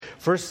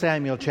1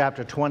 Samuel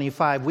chapter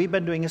 25. We've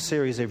been doing a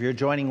series, if you're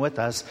joining with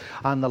us,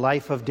 on the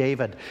life of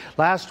David.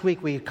 Last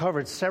week we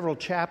covered several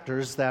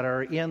chapters that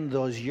are in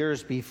those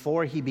years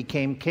before he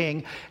became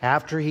king,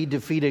 after he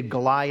defeated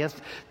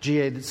Goliath.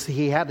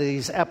 He had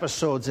these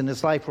episodes in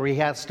his life where he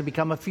has to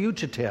become a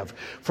fugitive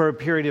for a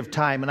period of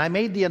time. And I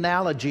made the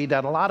analogy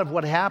that a lot of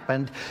what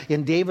happened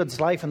in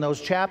David's life in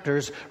those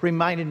chapters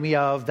reminded me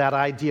of that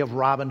idea of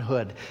Robin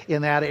Hood,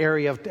 in that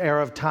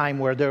era of time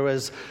where there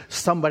was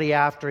somebody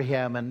after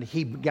him and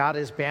he got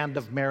his band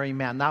of merry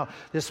men. Now,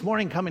 this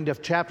morning, coming to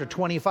chapter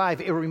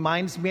 25, it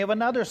reminds me of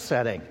another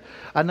setting,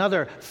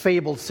 another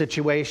fabled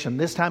situation,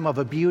 this time of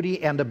a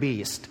beauty and a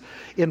beast.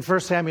 In 1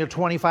 Samuel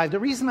 25, the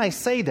reason I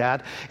say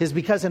that is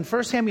because in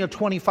 1 Samuel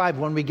 25,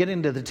 when we get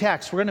into the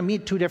text, we're going to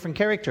meet two different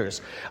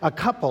characters. A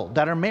couple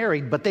that are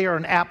married, but they are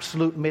an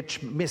absolute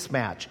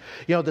mismatch.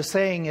 You know, the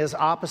saying is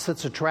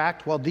opposites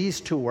attract. Well,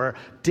 these two were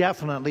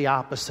definitely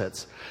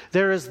opposites.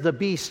 There is the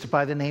beast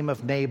by the name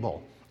of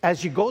Nabal.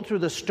 As you go through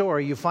the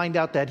story, you find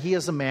out that he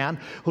is a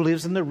man who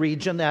lives in the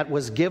region that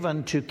was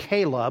given to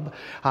Caleb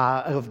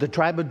of the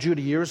tribe of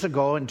Judah years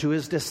ago and to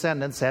his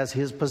descendants as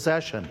his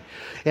possession.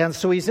 And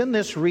so he's in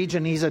this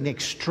region. He's an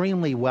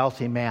extremely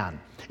wealthy man.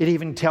 It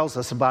even tells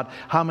us about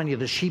how many of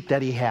the sheep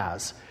that he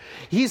has.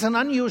 He's an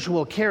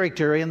unusual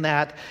character in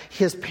that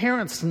his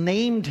parents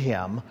named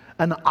him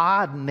an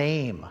odd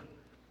name.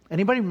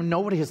 Anybody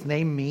know what his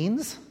name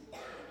means?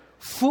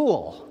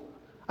 Fool.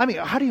 I mean,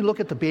 how do you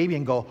look at the baby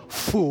and go,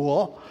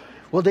 fool?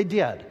 Well, they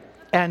did.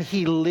 And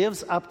he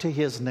lives up to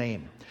his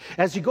name.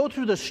 As you go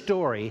through the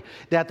story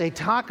that they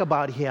talk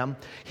about him,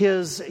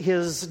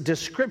 his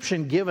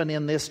description given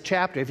in this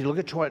chapter, if you look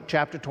at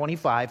chapter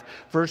 25,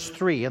 verse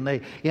 3, in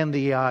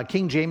the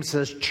King James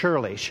says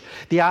churlish.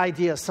 The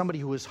idea is somebody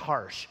who is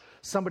harsh,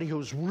 somebody who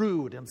is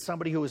rude, and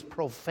somebody who is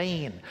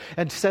profane,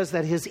 and says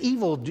that he is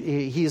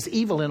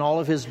evil in all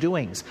of his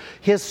doings.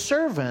 His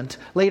servant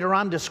later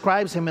on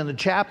describes him in the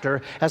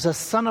chapter as a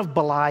son of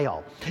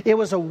Belial. It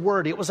was a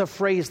word, it was a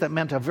phrase that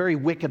meant a very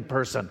wicked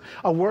person,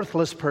 a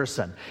worthless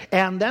person.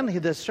 And then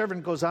the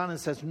servant goes on and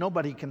says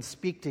nobody can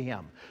speak to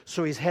him.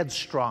 So he's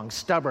headstrong,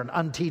 stubborn,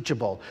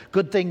 unteachable.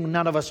 Good thing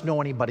none of us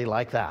know anybody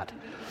like that.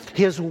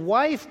 His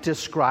wife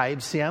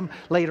describes him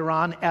later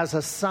on as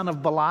a son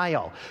of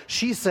Belial.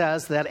 She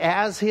says that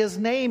as his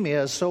name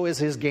is, so is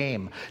his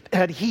game.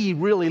 That he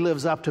really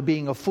lives up to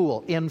being a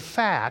fool. In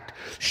fact,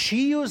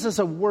 she uses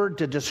a word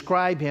to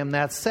describe him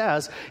that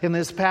says in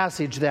this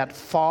passage that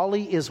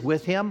folly is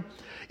with him.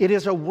 It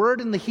is a word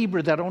in the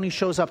Hebrew that only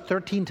shows up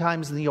 13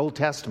 times in the Old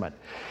Testament.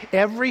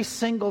 Every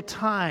single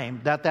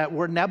time that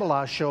word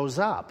Nebalah shows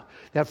up,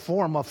 that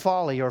form of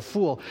folly or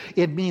fool,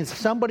 it means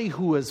somebody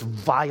who is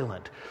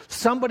violent,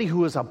 somebody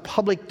who is a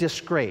public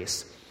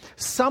disgrace,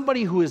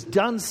 somebody who has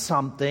done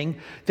something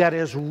that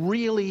is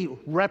really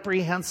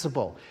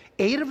reprehensible.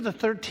 8 of the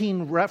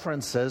 13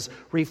 references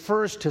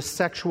refers to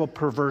sexual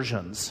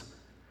perversions.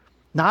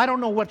 Now, I don't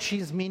know what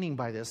she's meaning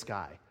by this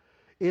guy.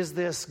 Is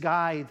this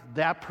guy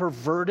that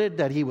perverted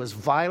that he was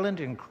violent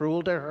and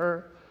cruel to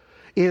her?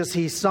 Is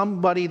he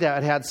somebody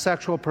that had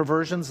sexual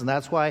perversions and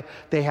that's why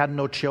they had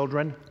no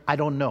children? I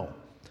don't know.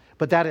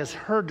 But that is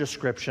her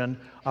description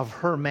of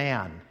her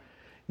man.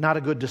 Not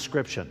a good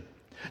description.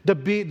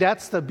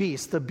 That's the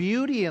beast. The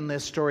beauty in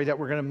this story that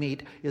we're going to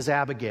meet is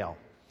Abigail.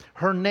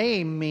 Her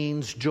name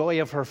means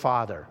joy of her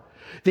father.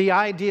 The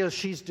idea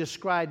she's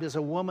described as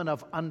a woman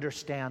of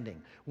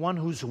understanding, one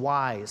who's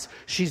wise.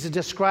 She's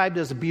described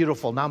as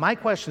beautiful. Now, my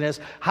question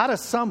is, how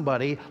does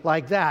somebody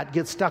like that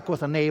get stuck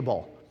with a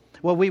Nabal?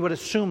 Well, we would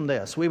assume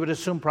this. We would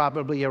assume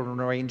probably an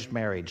arranged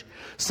marriage.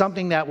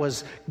 Something that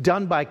was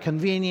done by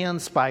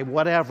convenience, by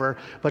whatever,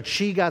 but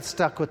she got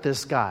stuck with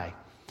this guy.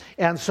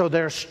 And so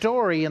their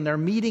story and their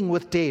meeting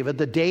with David,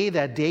 the day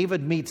that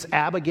David meets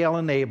Abigail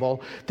and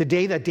Nabal, the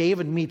day that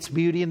David meets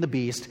Beauty and the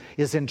Beast,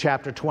 is in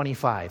chapter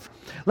 25.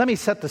 Let me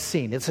set the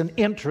scene. It's an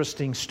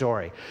interesting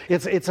story.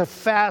 It's a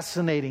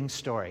fascinating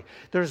story.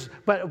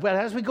 But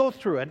as we go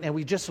through it, and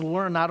we just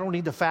learn not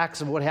only the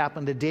facts of what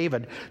happened to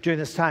David during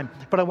this time,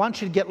 but I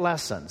want you to get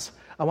lessons.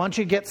 I want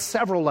you to get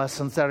several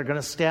lessons that are going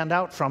to stand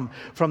out from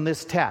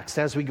this text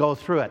as we go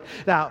through it.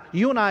 Now,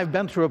 you and I have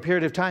been through a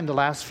period of time, the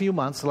last few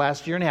months, the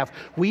last year and a half.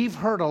 We've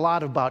heard a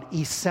lot about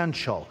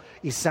essential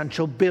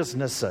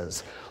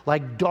businesses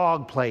like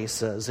dog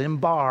places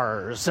and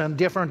bars and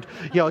different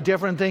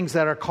things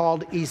that are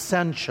called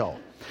essential.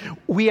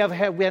 We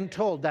have been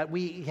told that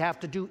we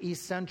have to do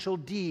essential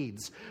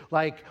deeds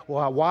like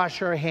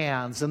wash our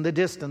hands and the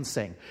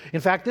distancing. In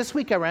fact, this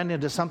week I ran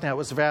into something that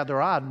was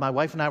rather odd. My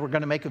wife and I were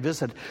going to make a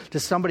visit to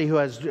somebody who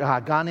has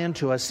gone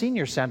into a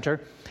senior center,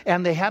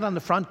 and they had on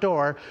the front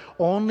door,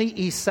 only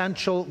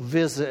essential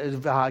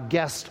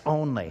guests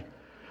only.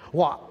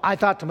 Well, I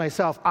thought to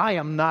myself, I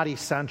am not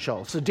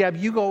essential. So Deb,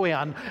 you go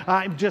in.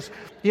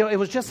 It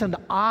was just an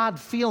odd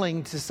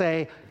feeling to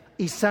say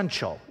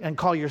essential and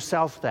call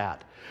yourself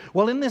that.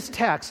 Well, in this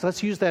text,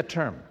 let's use that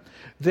term.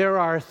 There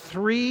are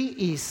 3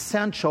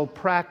 essential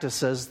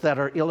practices that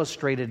are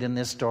illustrated in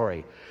this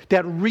story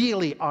that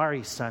really are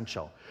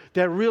essential.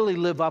 that really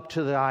live up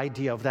to the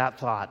idea of that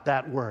thought,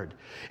 that word.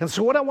 And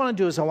so what I want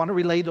to do is I want to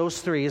relay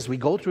those three as we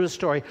go through the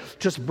story,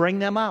 just bring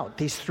them out,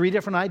 these three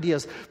different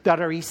ideas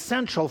that are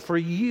essential for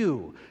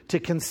you to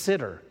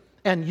consider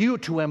and you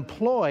to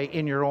employ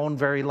in your own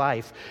very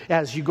life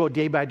as you go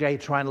day by day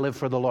trying to live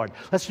for the Lord.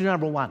 Let's do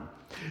number one.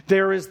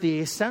 There is the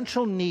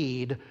essential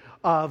need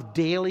of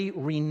daily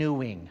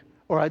renewing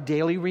or a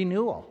daily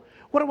renewal.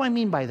 What do I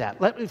mean by that?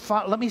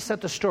 Let me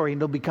set the story and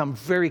it'll become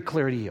very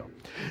clear to you.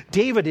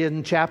 David,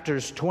 in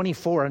chapters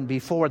 24 and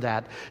before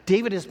that,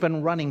 David has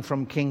been running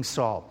from King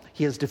Saul.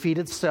 He has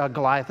defeated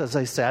Goliath, as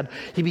I said.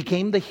 He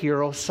became the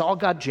hero. Saul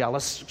got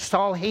jealous.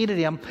 Saul hated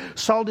him.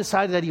 Saul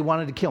decided that he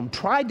wanted to kill him.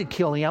 Tried to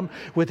kill him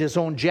with his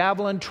own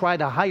javelin. Tried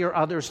to hire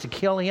others to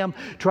kill him.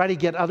 Tried to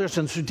get others.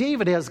 And so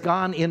David has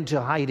gone into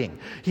hiding.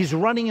 He's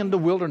running in the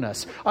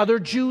wilderness. Other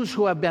Jews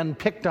who have been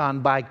picked on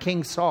by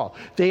King Saul,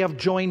 they have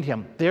joined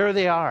him. There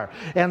they are.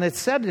 And it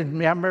said,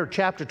 remember,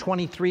 chapter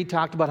 23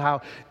 talked about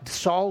how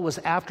Saul was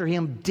after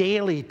him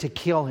daily to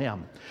kill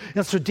him.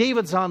 And so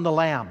David's on the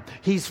lam.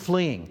 He's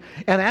fleeing.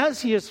 And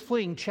as he is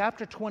fleeing,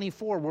 chapter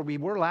 24, where we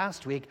were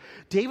last week,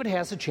 David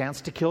has a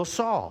chance to kill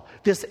Saul,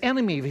 this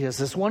enemy of his,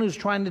 this one who's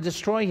trying to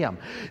destroy him.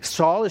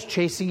 Saul is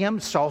chasing him.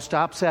 Saul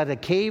stops at a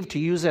cave to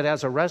use it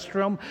as a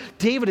restroom.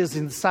 David is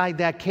inside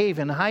that cave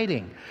in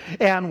hiding.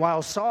 And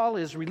while Saul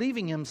is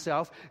relieving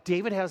himself,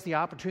 David has the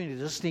opportunity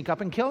to sneak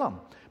up and kill him.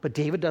 But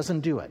David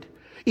doesn't do it.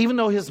 Even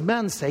though his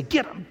men say,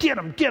 get him, get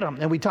him, get him.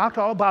 And we talked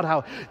all about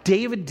how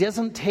David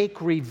doesn't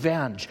take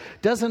revenge,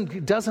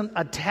 doesn't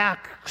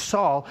attack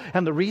Saul.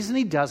 And the reason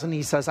he doesn't,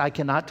 he says, I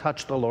cannot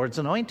touch the Lord's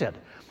anointed.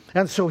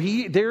 And so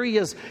there he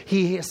is.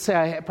 He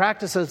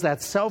practices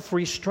that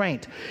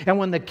self-restraint. And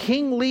when the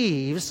king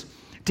leaves,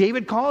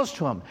 David calls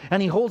to him,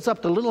 and he holds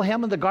up the little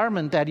hem of the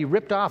garment that he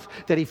ripped off,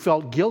 that he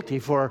felt guilty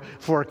for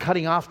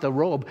cutting off the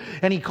robe.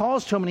 And he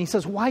calls to him, and he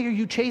says, why are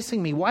you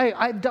chasing me? Why?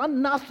 I've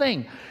done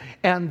nothing.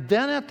 And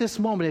then at this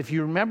moment, if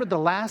you remember the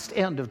last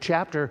end of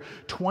chapter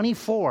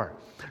 24,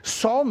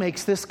 Saul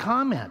makes this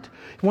comment.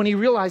 When he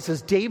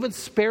realizes David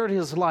spared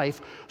his life,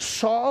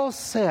 Saul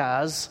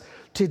says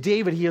to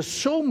David, he is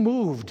so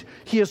moved,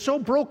 he is so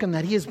broken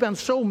that he has been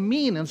so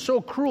mean and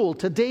so cruel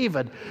to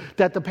David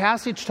that the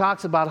passage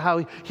talks about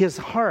how his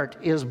heart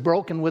is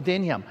broken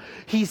within him.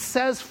 He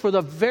says for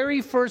the very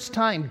first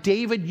time,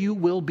 David, you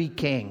will be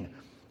king.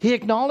 He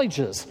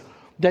acknowledges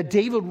that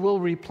David will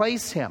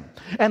replace him.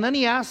 And then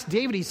he asks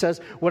David, he says,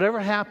 whatever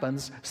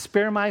happens,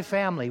 spare my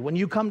family. When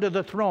you come to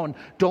the throne,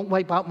 don't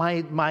wipe out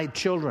my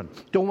children.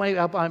 Don't wipe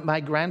out my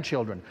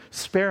grandchildren.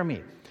 Spare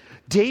me.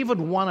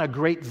 David won a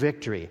great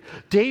victory.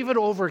 David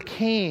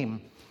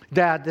overcame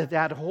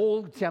that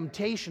whole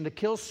temptation to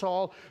kill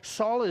Saul.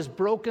 Saul is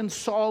broken.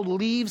 Saul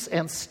leaves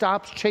and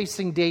stops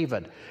chasing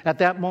David at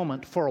that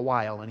moment, for a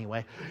while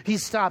anyway. He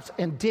stops.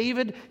 And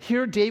David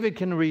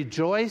can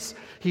rejoice.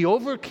 He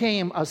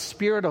overcame a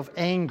spirit of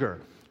anger,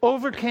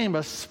 overcame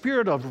a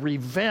spirit of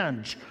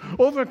revenge,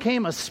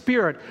 overcame a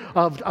spirit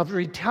of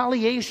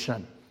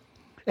retaliation.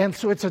 And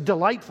so it's a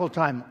delightful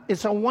time.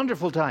 It's a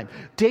wonderful time.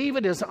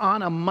 David is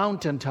on a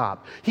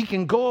mountaintop. He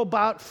can go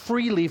about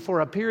freely for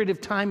a period of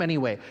time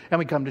anyway. And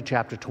we come to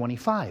chapter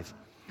 25.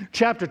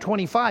 Chapter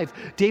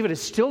 25, David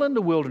is still in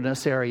the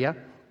wilderness area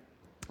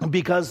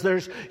because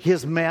there's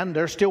his men,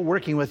 they're still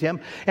working with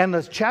him. And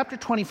the chapter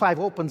 25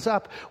 opens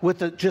up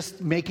with just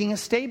making a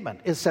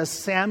statement. It says,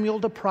 Samuel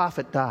the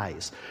prophet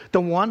dies.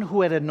 The one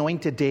who had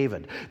anointed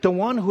David. The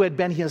one who had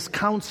been his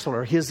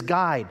counselor, his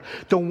guide.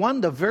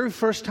 The very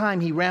first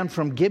time he ran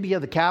from Gibeah,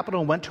 the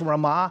capital, and went to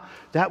Ramah,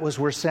 that was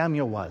where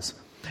Samuel was.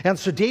 And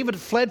so David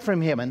fled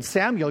from him. And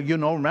Samuel,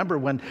 remember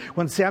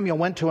when Samuel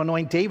went to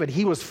anoint David,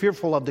 he was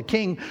fearful of the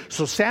king.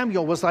 So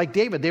Samuel was like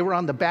David. They were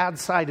on the bad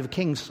side of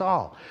King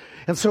Saul.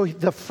 And so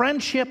the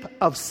friendship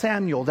of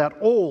Samuel, that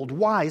old,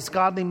 wise,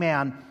 godly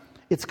man,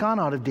 it's gone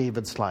out of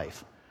David's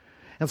life.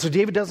 And so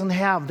David doesn't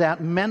have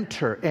that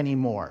mentor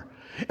anymore.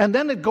 And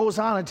then it goes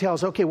on and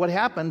tells, okay, what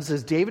happens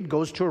is David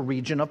goes to a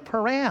region of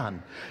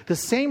Paran, the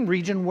same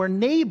region where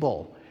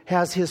Nabal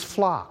has his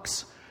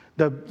flocks,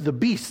 the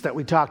beasts that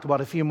we talked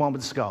about a few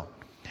moments ago.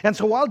 And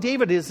so while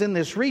David is in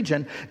this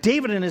region,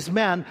 David and his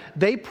men,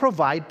 they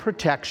provide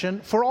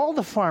protection for all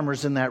the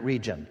farmers in that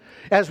region.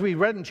 As we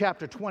read in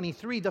chapter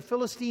 23, the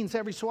Philistines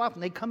every so often,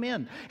 they come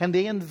in and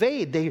they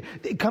invade. They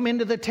come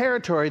into the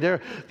territory. They're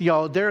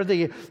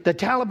the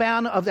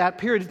Taliban of that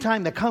period of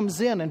time that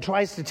comes in and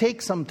tries to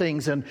take some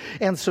things. And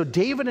so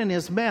David and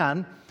his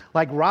men,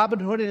 like Robin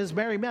Hood and his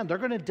merry men, they're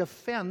going to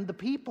defend the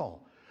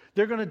people.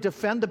 They're going to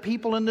defend the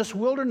people in this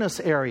wilderness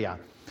area.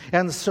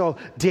 And so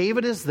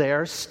David is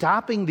there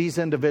stopping these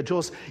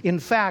individuals. In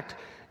fact,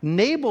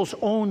 Nabal's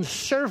own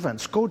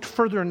servants, go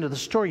further into the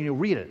story and you'll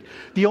read it.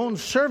 The own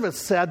servants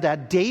said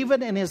that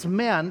David and his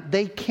men,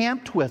 they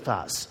camped with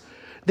us.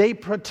 They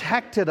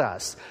protected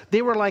us.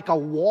 They were like a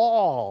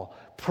wall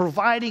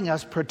providing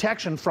us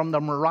protection from the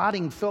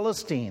marauding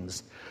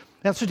Philistines.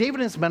 And so David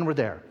and his men were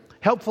there.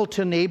 helpful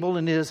to Nabal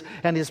and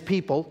his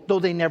people, though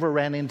they never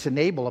ran into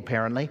Nabal,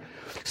 apparently.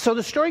 So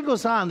the story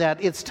goes on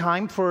that it's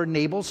time for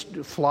Nabal's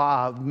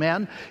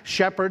men,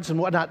 shepherds and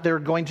whatnot. They're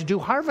going to do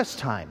harvest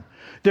time.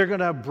 They're going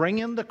to bring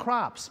in the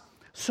crops.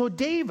 So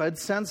David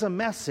sends a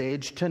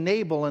message to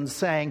Nabal and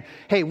saying,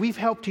 hey, we've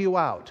helped you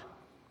out.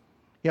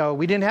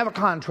 We didn't have a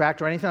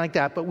contract or anything like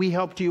that, but we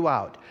helped you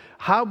out.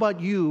 How about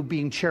you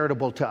being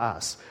charitable to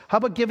us? How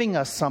about giving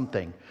us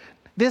something?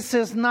 This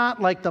is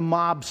not like the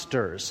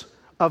mobsters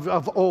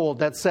of old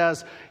that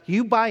says,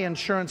 you buy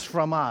insurance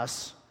from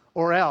us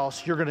or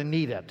else you're going to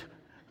need it.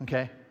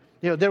 Okay?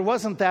 There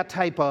wasn't that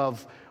type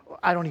of,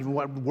 I don't even know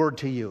what word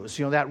to use,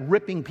 that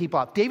ripping people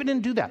off. David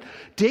didn't do that.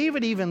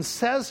 David even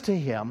says to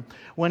him,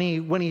 when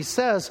he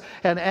says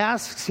and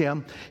asks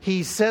him,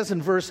 he says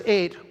in verse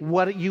 8,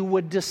 what you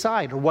would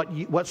decide or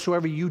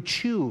whatsoever you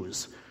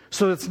choose.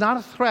 So it's not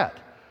a threat.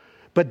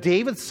 But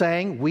David's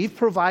saying, we've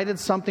provided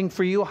something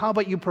for you. How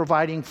about you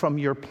providing from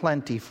your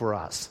plenty for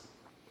us?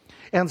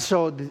 And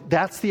so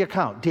that's the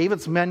account.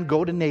 David's men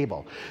go to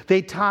Nabal.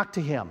 They talk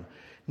to him.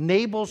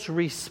 Nabal's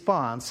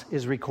response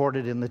is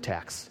recorded in the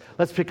text.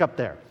 Let's pick up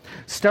there.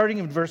 Starting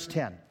in verse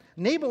 10.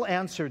 Nabal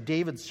answered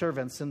David's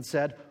servants and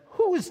said,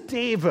 who is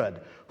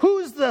David?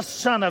 Who's the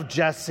son of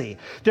Jesse?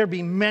 There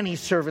be many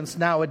servants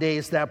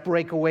nowadays that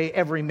break away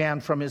every man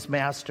from his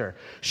master.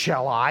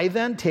 Shall I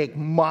then take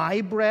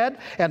my bread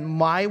and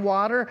my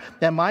water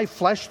and my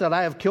flesh that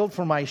I have killed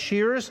for my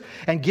shears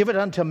and give it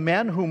unto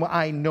men whom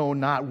I know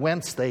not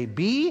whence they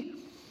be?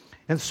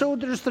 And so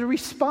there's the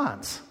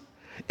response.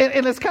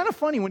 And it's kind of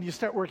funny when you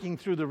start working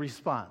through the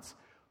response.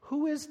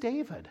 Who is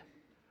David?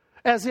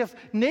 As if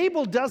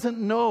Nabal doesn't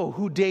know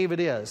who David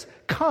is.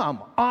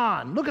 Come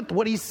on, look at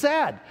what he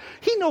said.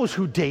 He knows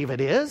who David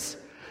is.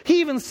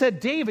 He even said,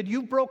 David,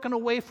 you've broken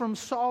away from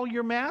Saul,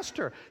 your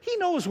master. He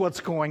knows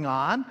what's going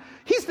on.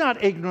 He's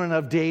not ignorant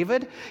of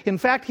David. In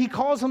fact, he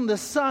calls him the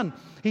son.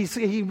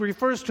 He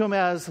refers to him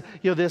as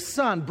this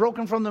son,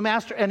 broken from the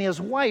master, and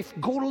his wife.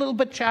 Go a little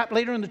bit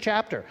later in the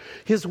chapter.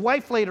 His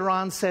wife later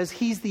on says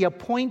he's the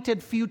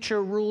appointed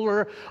future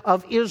ruler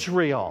of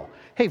Israel.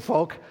 Hey,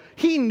 folk,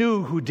 he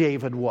knew who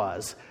David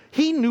was.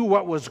 He knew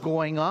what was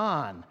going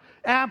on.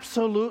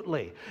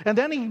 Absolutely. And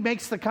then he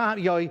makes the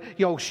comment,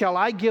 shall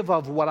I give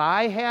of what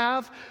I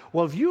have?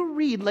 Well, if you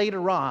read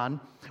later on,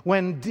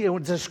 when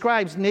it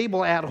describes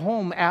Nabal at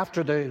home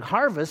after the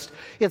harvest,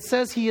 it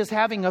says he is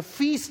having a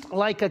feast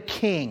like a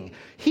king.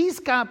 He's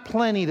got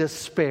plenty to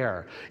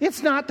spare.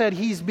 It's not that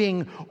he's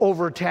being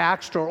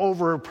overtaxed or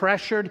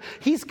overpressured.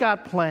 He's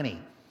got plenty.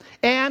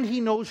 And he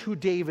knows who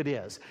David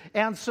is.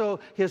 And so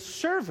his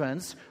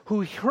servants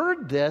who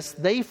heard this,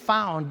 they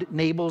found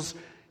Nabal's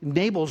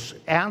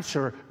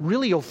answer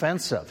really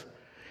offensive.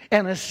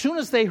 And as soon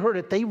as they heard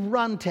it, they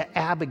run to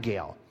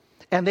Abigail.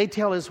 And they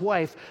tell his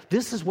wife,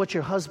 this is what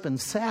your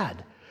husband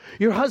said.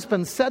 Your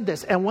husband said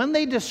this. And when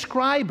they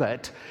describe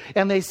it,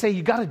 and they say,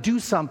 you got to do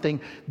something,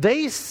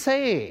 they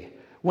say,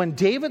 when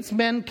David's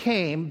men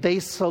came, they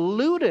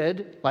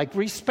saluted, like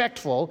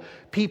respectful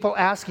people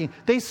asking,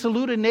 they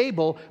saluted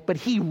Nabal, but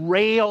he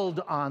railed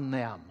on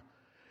them.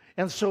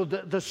 And so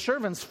the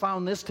servants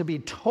found this to be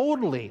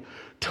totally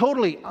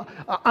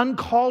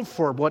uncalled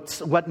for,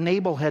 what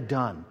Nabal had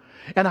done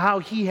and how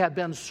he had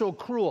been so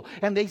cruel.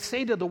 And they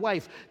say to the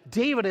wife,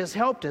 David has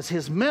helped us.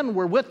 His men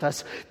were with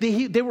us.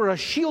 They were a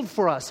shield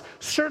for us.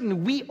 Certainly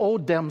we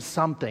owed them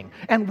something,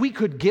 and we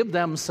could give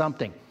them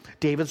something.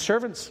 David's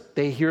servants,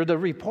 they hear the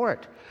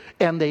report,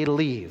 and they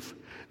leave.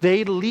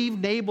 They leave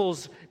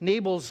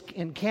Nabal's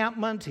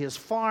encampment, his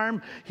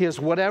farm, his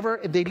whatever.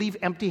 They leave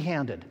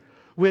empty-handed,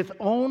 with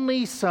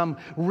only some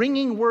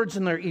ringing words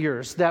in their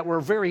ears that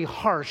were very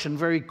harsh and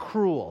very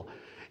cruel.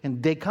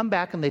 And they come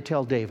back and they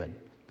tell David.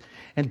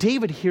 And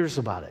David hears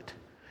about it.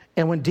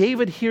 And when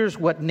David hears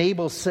what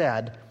Nabal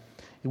said,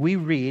 we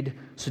read,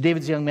 so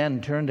David's young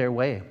men turned their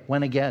way,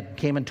 went again,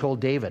 came and told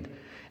David.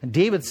 And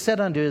David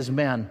said unto his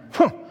men,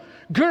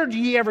 gird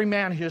ye every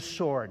man his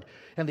sword.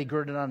 And they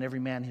girded on every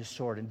man his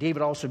sword. And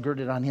David also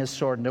girded on his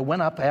sword. And there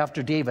went up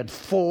after David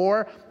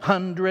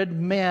 400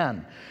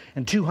 men.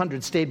 And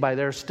 200 stayed by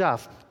their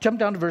stuff. Jump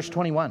down to verse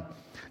 21.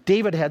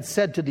 David had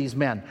said to these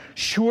men,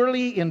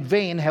 surely in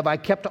vain have I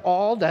kept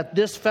all that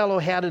this fellow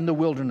had in the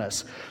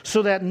wilderness,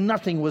 so that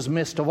nothing was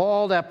missed of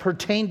all that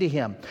pertained to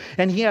him.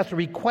 And he hath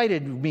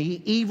requited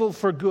me evil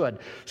for good.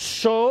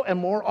 So and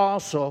more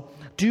also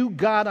do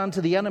God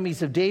unto the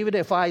enemies of David,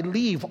 if I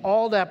leave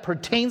all that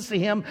pertains to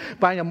him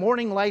by the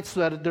morning light, so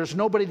that there's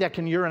nobody that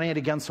can urinate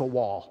against a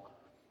wall.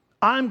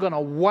 I'm going to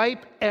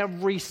wipe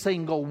every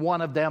single one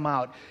of them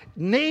out.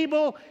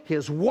 Nabal,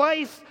 his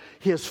wife,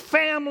 his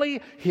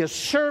family, his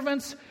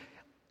servants.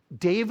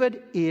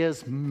 David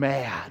is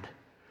mad.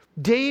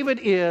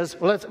 David is,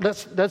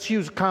 let's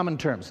use common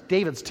terms.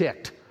 David's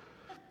ticked.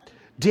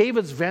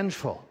 David's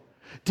vengeful.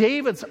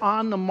 David's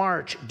on the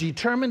march,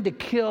 determined to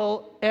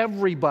kill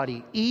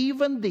everybody,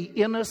 even the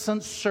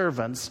innocent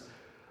servants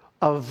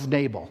of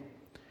Nabal.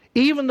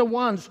 Even the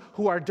ones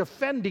who are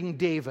defending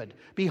David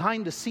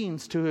behind the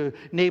scenes to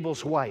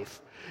Nabal's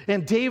wife.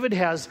 And David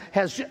has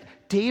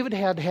David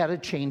had had a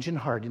change in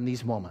heart in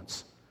these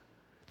moments.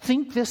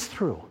 Think this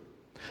through.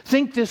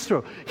 Think this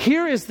through.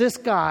 Here is this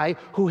guy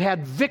who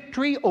had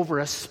victory over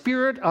a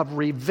spirit of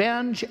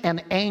revenge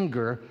and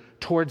anger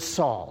towards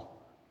Saul.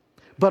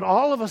 But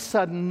all of a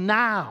sudden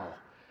now,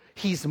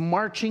 he's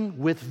marching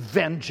with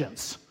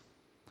vengeance.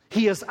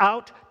 He is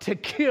out to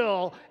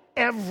kill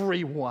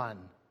everyone.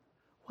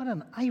 What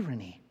an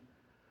irony.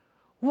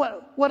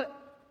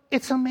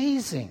 It's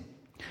amazing.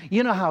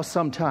 You know how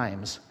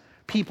sometimes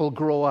people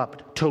grow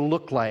up to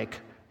look like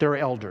their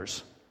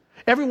elders.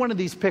 Every one of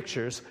these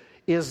pictures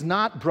is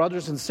not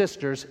brothers and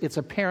sisters, it's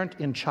a parent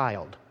and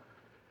child.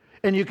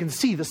 And you can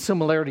see the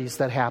similarities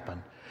that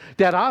happen.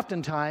 That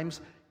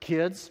oftentimes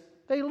kids,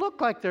 they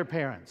look like their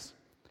parents.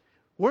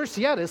 Worse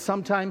yet is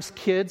sometimes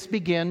kids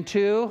begin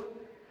to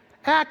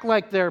act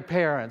like their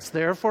parents.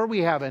 Therefore, we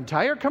have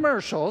entire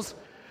commercials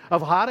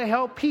of how to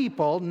help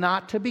people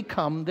not to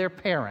become their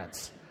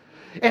parents.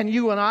 And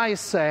you and I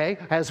say,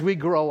 as we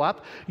grow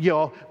up,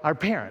 our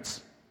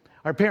parents,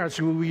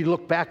 we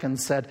look back and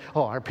said,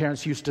 our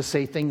parents used to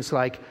say things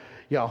like,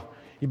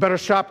 you better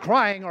stop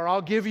crying or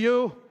I'll give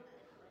you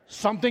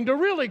something to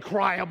really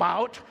cry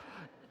about.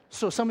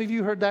 So some of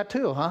you heard that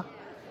too, huh?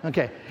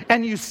 Okay.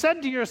 And you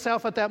said to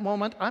yourself at that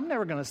moment, I'm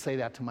never going to say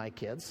that to my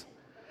kids.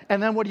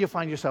 And then what do you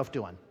find yourself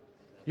doing?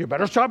 You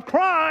better stop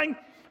crying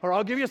or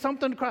I'll give you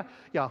something to cry.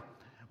 Yeah.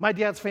 My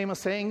dad's famous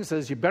sayings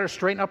is, you better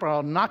straighten up or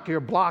I'll knock your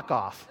block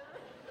off.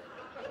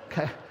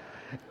 Okay.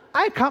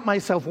 I caught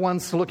myself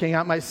once looking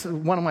at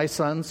one of my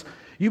sons.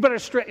 You better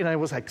straighten. And I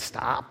was like,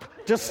 stop.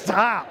 Just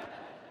stop.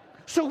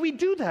 So we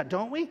do that,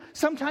 don't we?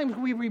 Sometimes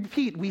we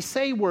repeat, we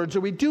say words,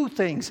 or we do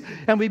things,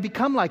 and we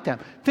become like them.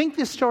 Think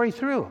this story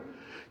through.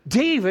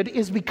 David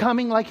is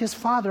becoming like his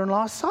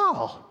father-in-law,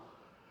 Saul.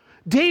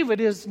 David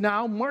is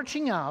now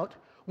marching out,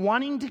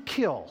 wanting to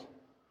kill.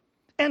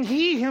 And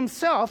he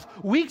himself,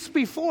 weeks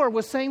before,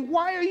 was saying,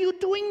 why are you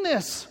doing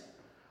this?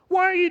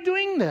 Why are you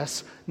doing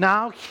this?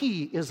 Now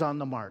he is on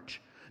the march.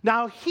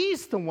 Now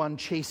he's the one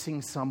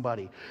chasing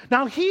somebody.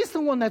 Now he's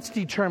the one that's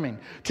determined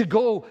to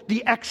go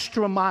the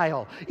extra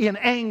mile in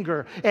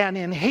anger and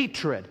in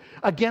hatred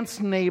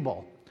against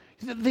Nabal.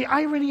 The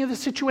irony of the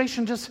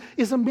situation just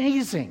is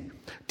amazing.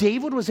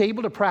 David was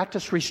able to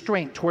practice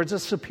restraint towards a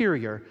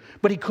superior,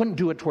 but he couldn't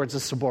do it towards a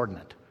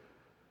subordinate.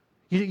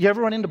 You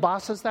ever run into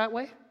bosses that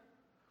way?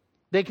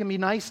 They can be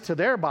nice to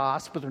their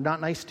boss, but they're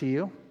not nice to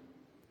you.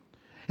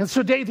 And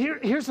so Dave,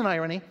 here's an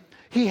irony.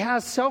 He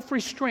has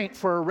self-restraint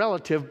for a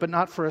relative, but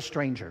not for a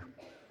stranger.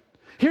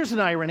 Here's an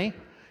irony.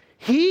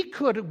 He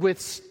could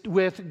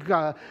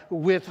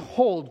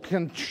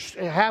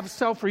have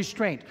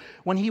self-restraint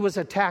when he was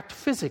attacked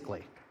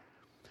physically.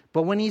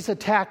 But when he's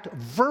attacked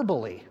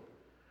verbally,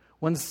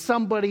 when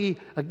somebody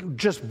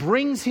just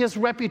brings his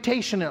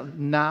reputation up,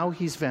 now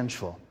he's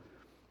vengeful.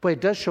 Boy,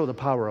 it does show the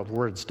power of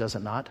words, does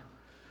it not?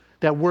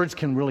 That words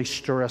can really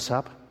stir us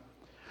up.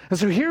 And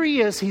so here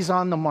he is, he's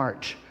on the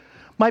march.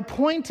 My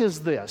point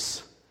is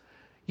this.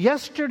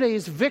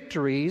 Yesterday's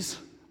victories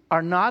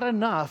are not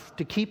enough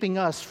to keeping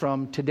us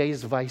from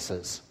today's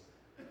vices.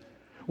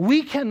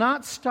 We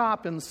cannot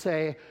stop and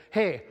say,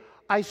 hey,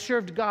 I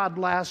served God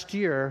last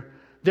year,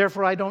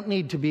 therefore I don't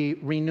need to be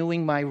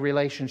renewing my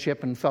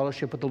relationship and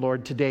fellowship with the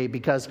Lord today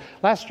because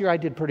last year I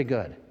did pretty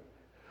good.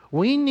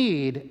 We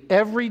need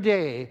every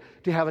day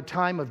to have a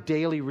time of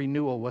daily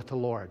renewal with the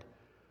Lord.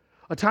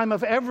 A time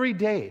of every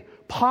day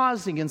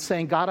pausing and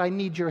saying, God, I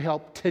need your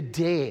help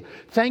today.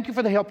 Thank you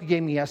for the help you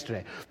gave me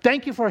yesterday.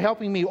 Thank you for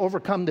helping me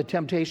overcome the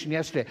temptation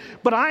yesterday.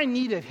 But I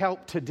needed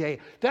help today.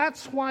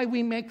 That's why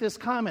we make this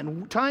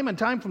comment time and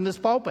time from this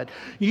pulpit.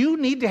 You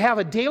need to have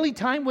a daily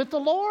time with the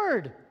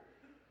Lord.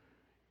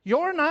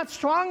 You're not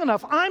strong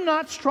enough. I'm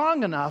not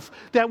strong enough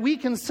that we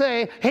can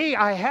say, hey,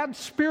 I had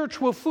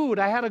spiritual food.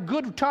 I had a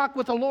good talk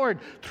with the Lord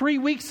 3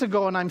 weeks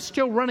ago and I'm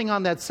still running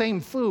on that same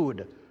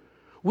food.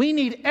 We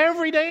need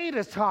every day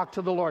to talk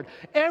to the Lord.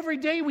 Every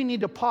day we need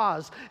to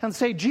pause and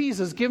say,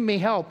 Jesus, give me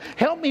help.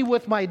 Help me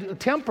with my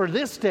temper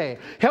this day.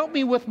 Help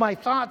me with my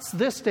thoughts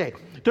this day.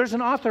 There's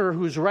an author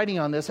who's writing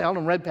on this,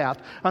 Alan Redpath,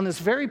 on this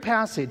very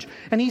passage,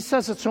 and he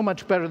says it so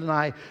much better than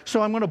I,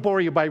 so I'm going to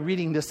bore you by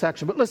reading this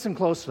section, but listen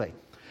closely.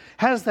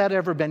 Has that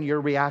ever been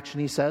your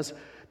reaction, he says?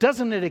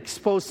 Doesn't it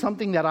expose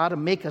something that ought to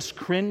make us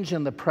cringe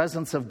in the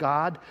presence of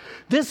God?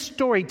 This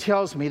story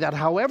tells me that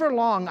however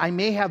long I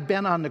may have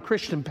been on the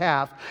Christian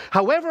path,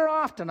 however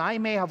often I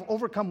may have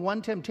overcome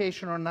one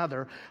temptation or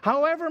another,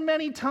 however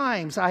many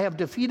times I have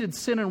defeated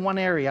sin in one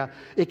area,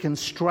 it can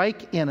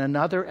strike in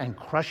another and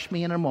crush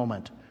me in a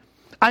moment.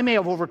 I may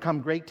have overcome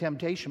great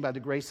temptation by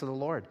the grace of the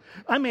Lord.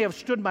 I may have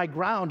stood my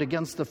ground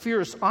against the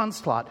fierce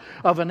onslaught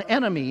of an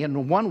enemy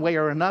in one way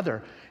or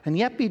another, and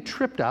yet be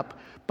tripped up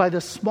by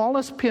the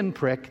smallest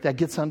pinprick that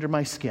gets under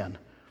my skin.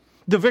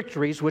 The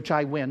victories which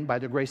I win by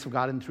the grace of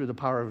God and through the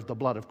power of the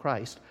blood of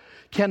Christ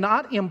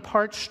cannot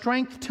impart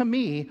strength to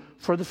me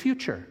for the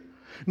future.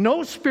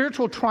 No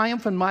spiritual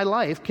triumph in my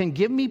life can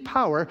give me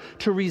power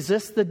to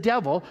resist the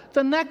devil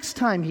the next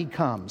time he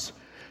comes.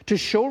 To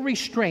show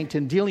restraint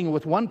in dealing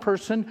with one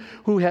person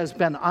who has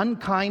been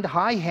unkind,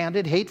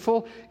 high-handed,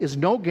 hateful, is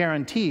no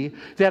guarantee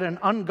that an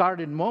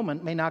unguarded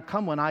moment may not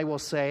come when I will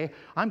say,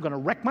 I'm going to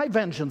wreak my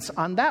vengeance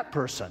on that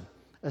person,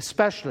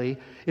 especially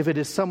if it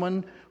is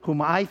someone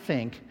whom I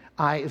think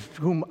I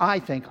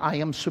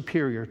am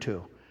superior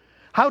to.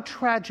 How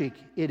tragic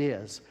it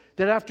is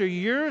that after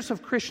years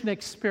of Christian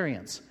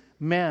experience,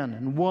 men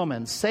and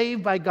women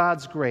saved by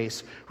God's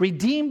grace,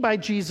 redeemed by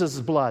Jesus'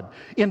 blood,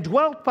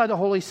 indwelt by the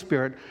Holy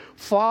Spirit,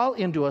 fall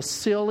into a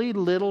silly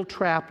little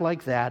trap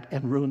like that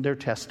and ruin their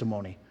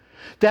testimony.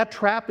 That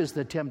trap is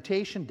the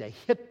temptation to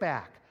hit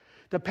back,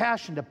 the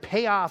passion to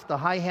pay off the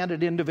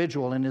high-handed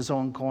individual in his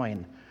own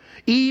coin.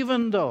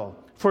 Even though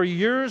for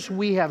years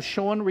we have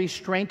shown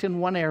restraint in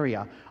one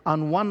area,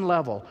 on one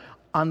level,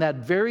 on that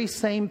very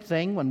same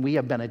thing when we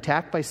have been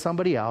attacked by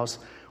somebody else,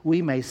 we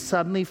may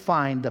suddenly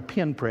find the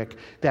pinprick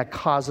that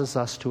causes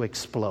us to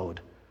explode.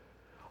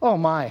 Oh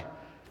my,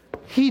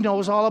 he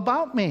knows all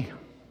about me.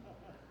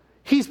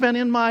 He's been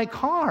in my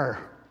car.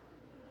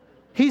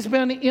 He's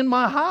been in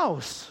my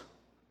house.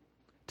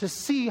 To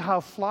see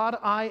how flawed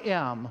I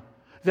am,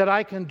 that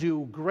I can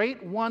do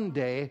great one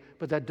day,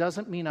 but that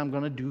doesn't mean I'm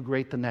going to do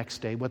great the next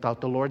day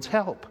without the Lord's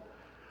help.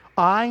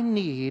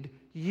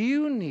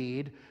 You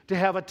need to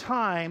have a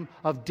time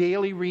of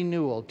daily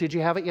renewal. Did you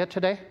have it yet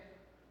today?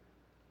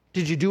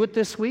 Did you do it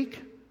this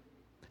week?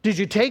 Did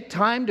you take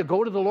time to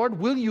go to the Lord?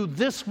 Will you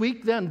this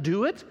week then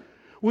do it?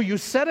 Will you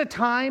set a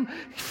time,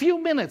 a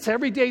few minutes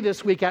every day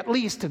this week at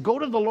least, to go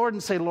to the Lord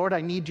and say, Lord,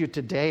 I need you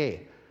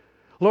today.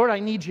 Lord, I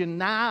need you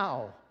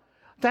now.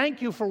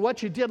 Thank you for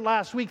what you did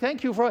last week.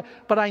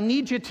 But I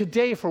need you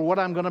today for what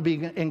I'm going to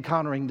be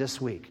encountering this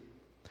week.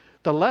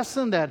 The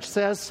lesson that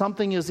says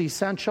something is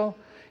essential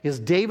is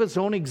David's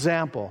own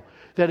example,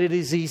 that it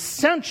is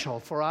essential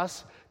for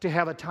us to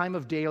have a time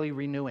of daily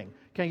renewing.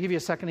 Can I give you a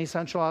second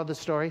essential out of the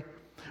story?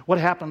 What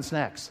happens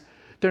next?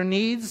 There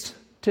needs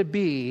to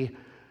be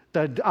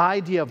the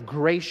idea of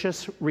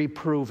gracious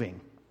reproving.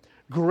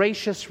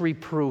 Gracious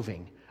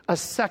reproving. A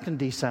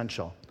second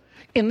essential.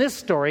 In this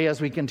story,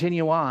 as we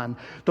continue on,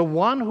 the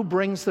one who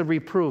brings the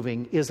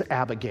reproving is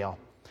Abigail.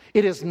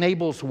 It is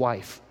Nabal's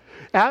wife.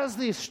 As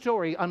the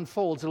story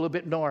unfolds a little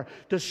bit more,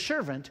 the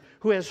servant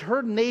who has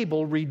heard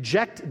Nabal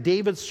reject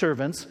David's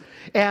servants,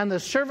 and the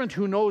servant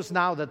who knows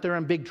now that they're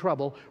in big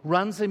trouble,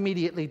 runs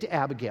immediately to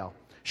Abigail.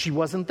 She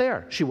wasn't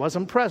there. She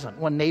wasn't present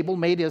when Nabal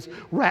made his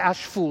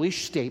rash,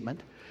 foolish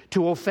statement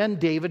to offend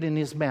David and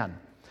his men.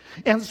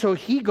 And so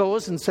he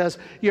goes and says,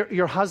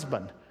 your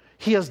husband,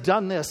 he has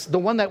done this. The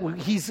one that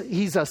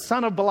he's a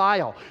son of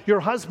Belial. Your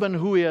husband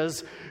who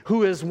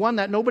is one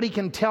that nobody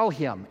can tell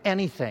him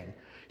anything.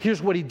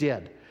 Here's what he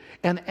did.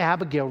 And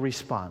Abigail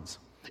responds.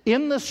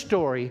 In the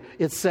story,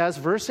 it says,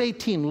 verse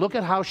 18, look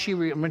at how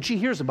when she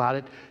hears about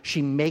it,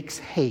 she makes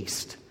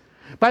haste.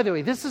 By the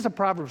way, this is a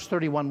Proverbs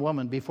 31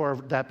 woman before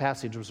that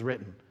passage was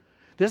written.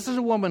 This is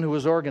a woman who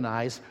is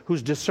organized,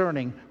 who's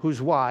discerning,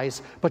 who's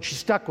wise, but she's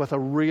stuck with a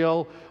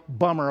real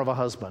bummer of a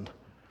husband.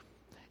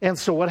 And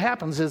so what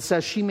happens is it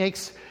says she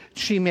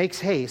makes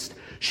haste.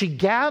 She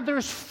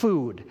gathers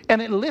food,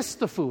 and it lists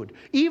the food,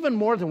 even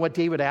more than what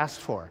David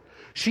asked for.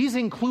 She's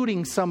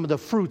including some of the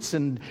fruits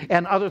and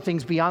other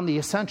things beyond the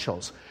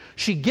essentials.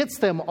 She gets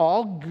them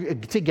all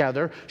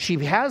together. She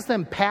has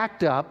them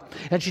packed up,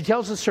 and she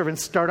tells the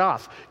servants, start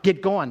off,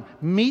 get going.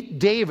 Meet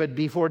David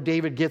before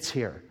David gets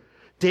here.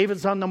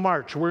 David's on the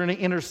march. We're going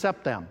to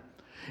intercept them.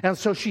 And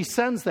so she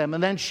sends them,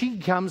 and then she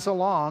comes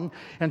along,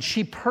 and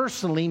she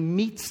personally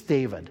meets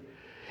David.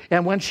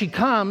 And when she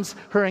comes,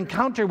 her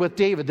encounter with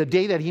David, the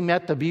day that he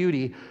met the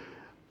beauty,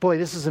 boy,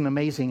 this is an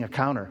amazing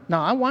encounter.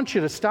 Now, I want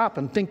you to stop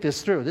and think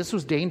this through. This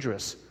was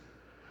dangerous.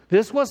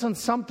 This wasn't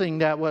something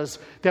that was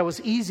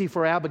easy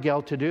for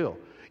Abigail to do.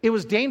 It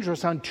was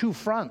dangerous on two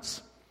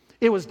fronts.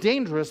 It was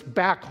dangerous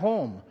back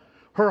home.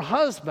 Her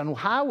husband,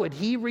 how would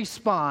he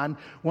respond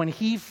when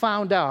he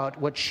found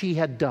out what she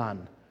had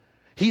done?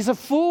 He's a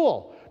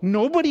fool.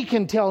 Nobody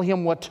can tell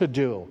him what to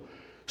do.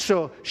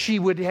 So she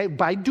would,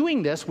 by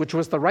doing this, which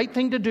was the right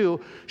thing to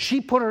do, she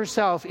put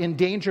herself in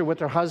danger with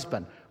her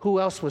husband. Who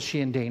else was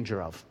she in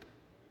danger of?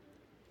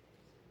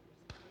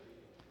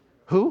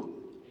 Who?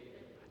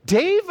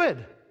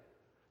 David.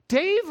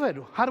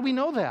 David. How do we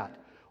know that?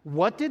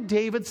 What did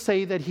David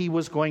say that he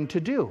was going to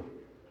do?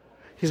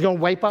 He's going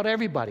to wipe out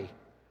everybody.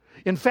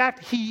 In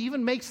fact, he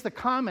even makes the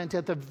comment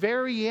at the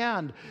very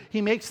end.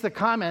 He makes the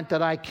comment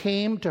that I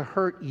came to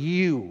hurt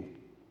you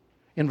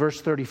in verse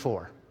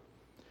 34.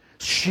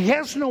 She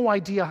has no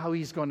idea how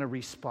he's going to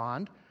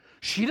respond.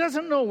 She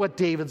doesn't know what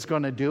David's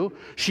going to do.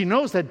 She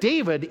knows that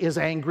David is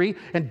angry,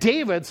 and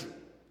David's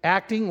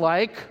acting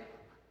like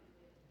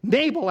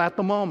Nabal at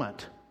the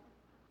moment.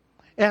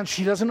 And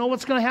she doesn't know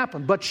what's going to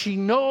happen, but she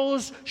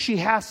knows she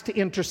has to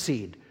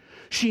intercede.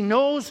 She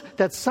knows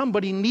that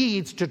somebody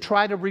needs to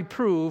try to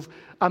reprove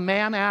a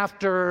man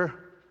after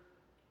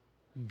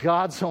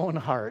God's own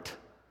heart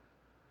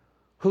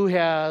who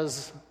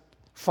has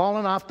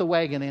fallen off the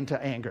wagon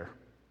into anger.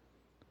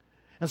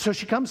 And so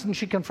she comes and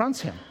she confronts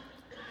him.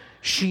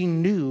 she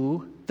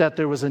knew that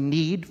there was a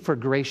need for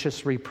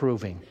gracious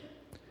reproving.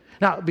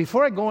 Now,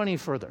 before I go any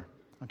further,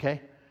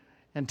 okay,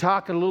 and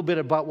talk a little bit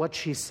about what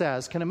she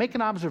says, can I make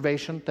an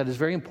observation that is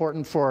very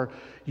important for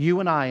you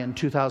and I in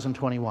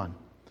 2021?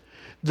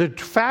 The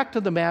fact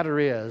of the matter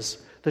is,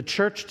 the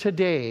church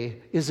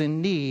today is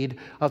in need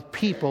of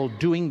people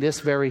doing this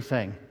very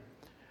thing.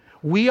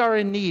 We are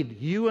in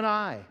need, you and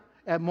I,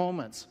 at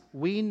moments.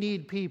 We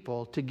need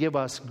people to give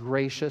us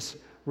gracious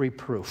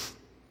reproof.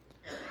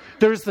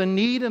 There's the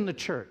need in the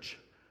church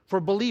for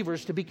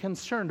believers to be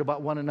concerned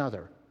about one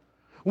another.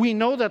 We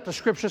know that the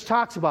Scriptures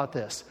talks about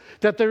this,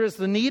 that there is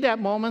the need at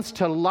moments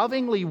to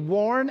lovingly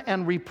warn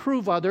and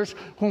reprove others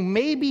who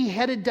may be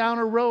headed down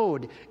a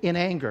road in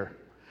anger,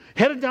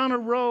 headed down a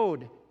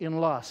road in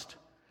lust,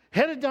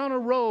 headed down a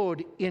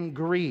road in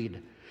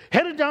greed,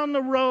 headed down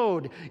the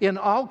road in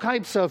all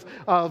types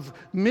of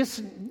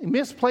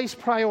misplaced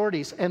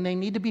priorities, and they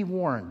need to be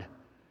warned.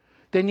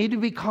 They need to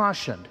be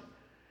cautioned.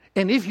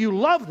 And if you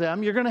love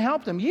them, you're going to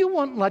help them. You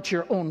won't let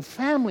your own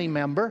family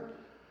member,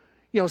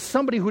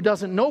 somebody who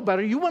doesn't know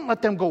better, you wouldn't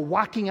let them go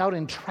walking out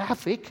in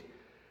traffic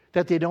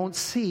that they don't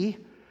see.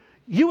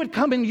 You would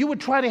come and you would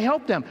try to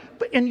help them.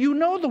 And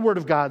the Word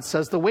of God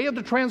says the way of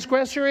the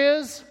transgressor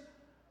is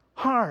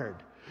hard.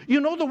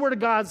 The Word of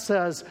God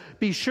says,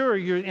 be sure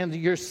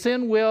your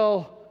sin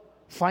will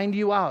find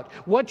you out.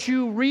 What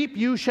you reap,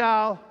 you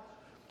shall.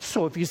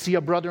 So if you see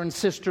a brother and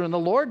sister in the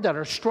Lord that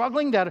are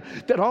struggling,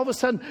 that all of a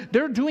sudden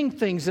they're doing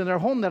things in their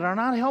home that are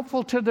not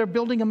helpful to their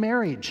building a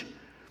marriage.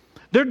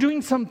 They're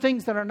doing some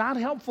things that are not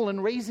helpful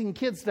in raising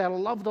kids that will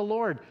love the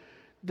Lord.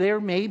 There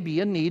may be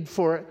a need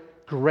for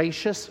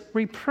gracious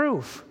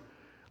reproof,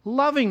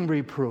 loving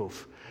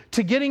reproof,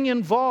 to getting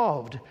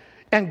involved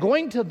and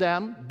going to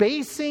them,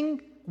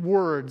 basing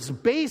words,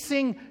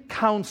 basing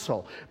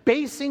counsel,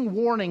 basing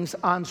warnings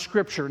on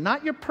Scripture,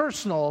 not your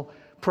personal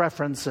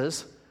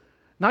preferences,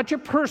 not your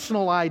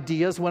personal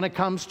ideas when it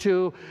comes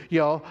to,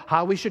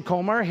 how we should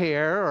comb our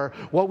hair or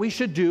what we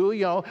should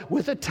do,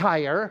 with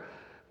attire,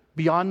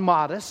 beyond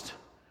modest.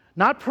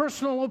 Not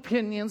personal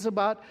opinions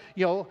about,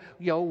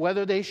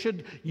 whether they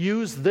should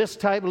use this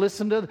type,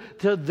 listen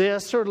to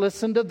this or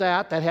listen to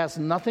that. That has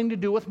nothing to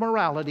do with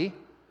morality.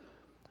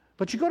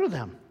 But you go to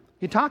them.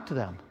 You talk to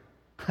them.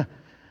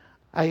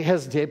 I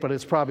hesitate, but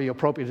it's probably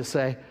appropriate to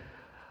say,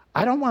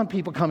 I don't want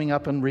people coming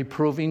up and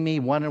reproving me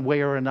one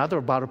way or another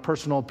about a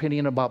personal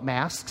opinion about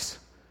masks.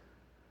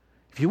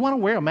 If you want to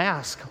wear a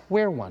mask,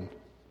 wear one.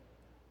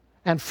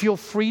 And feel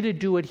free to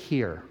do it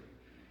here.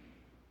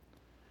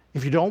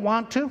 If you don't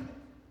want to,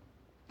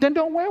 then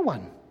don't wear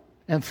one.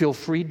 And feel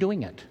free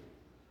doing it.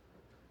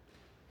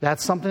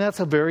 That's something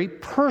that's a very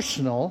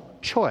personal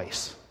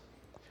choice.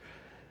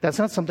 That's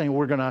not something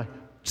we're going to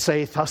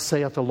say, thus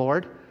saith the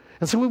Lord.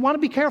 And so we want to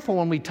be careful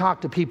when we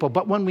talk to people.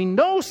 But when we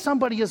know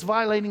somebody is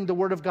violating the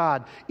Word of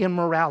God in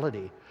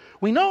morality,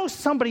 we know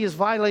somebody is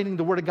violating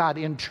the Word of God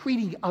in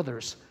treating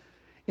others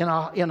in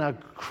a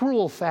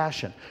cruel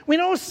fashion. We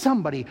know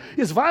somebody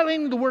is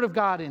violating the Word of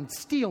God in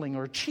stealing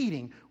or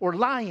cheating or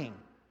lying.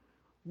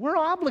 We're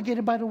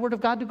obligated by the Word of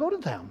God to go to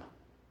them.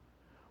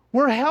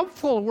 We're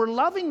helpful, we're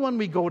loving when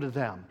we go to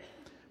them.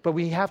 But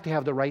we have to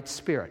have the right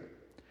spirit.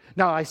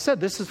 Now, I said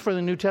this is for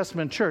the New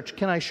Testament church.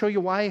 Can I show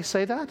you why I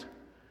say that?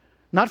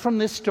 Not from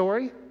this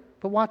story,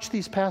 but watch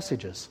these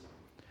passages.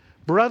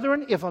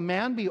 Brethren, if a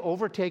man be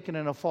overtaken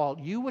in a fault,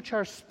 you which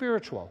are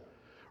spiritual,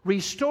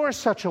 restore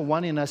such a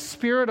one in a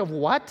spirit of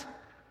what?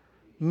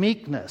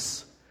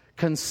 Meekness,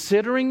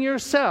 considering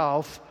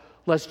yourself,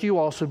 lest you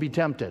also be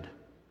tempted.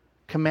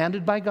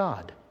 Commanded by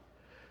God.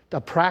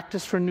 A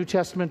practice for New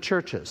Testament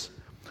churches.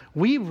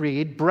 We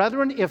read,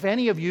 brethren, if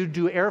any of you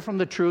do err from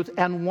the truth,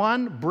 and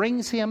one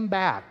brings him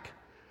back,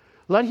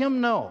 let him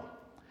know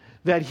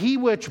that he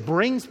which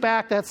brings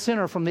back that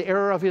sinner from the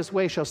error of his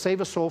way shall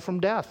save a soul from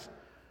death.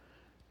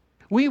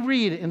 We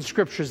read in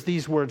Scriptures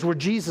these words where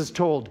Jesus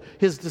told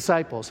his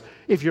disciples,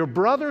 if your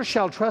brother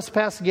shall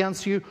trespass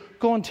against you,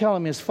 go and tell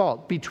him his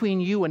fault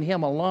between you and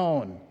him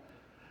alone.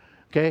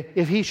 Okay?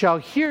 If he shall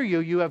hear you,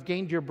 you have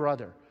gained your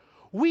brother.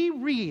 We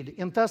read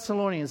in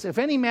Thessalonians, if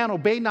any man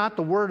obey not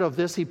the word of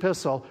this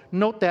epistle,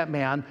 note that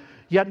man,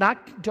 yet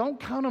don't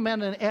count him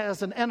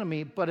as an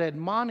enemy, but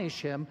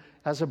admonish him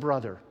as a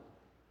brother.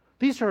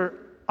 These are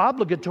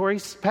obligatory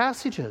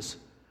passages.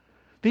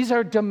 These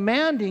are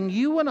demanding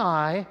you and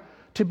I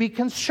to be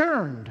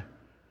concerned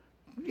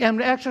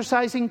and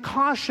exercising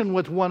caution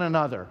with one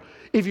another.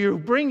 If you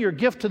bring your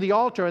gift to the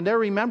altar and there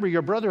remember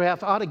your brother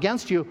hath aught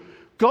against you,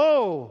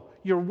 go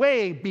your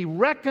way, be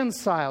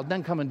reconciled,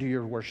 then come and do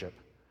your worship.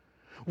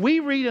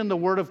 We read in the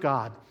Word of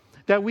God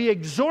that we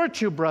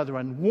exhort you,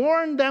 brethren,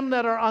 warn them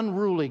that are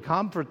unruly,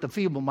 comfort the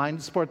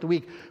feeble-minded, support the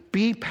weak,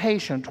 be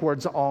patient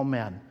towards all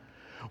men.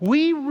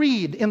 We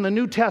read in the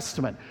New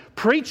Testament,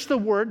 preach the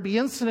word, be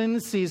instant in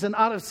season,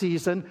 out of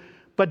season,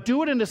 but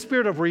do it in the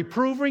spirit of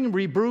reproving,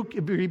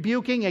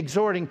 rebuking,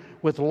 exhorting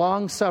with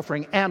long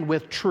suffering and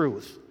with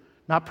truth.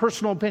 Not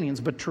personal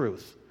opinions, but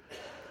truth.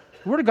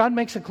 The Word of God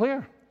makes it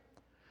clear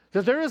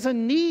that there is a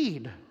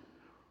need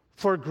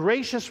for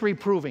gracious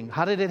reproving.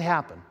 How did it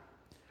happen?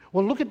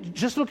 Well,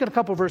 just look at a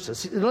couple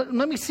verses.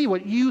 Let me see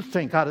what you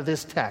think out of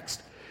this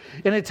text.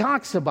 And it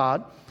talks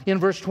about, in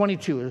verse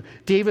 22,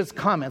 David's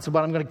comments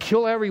about, I'm going to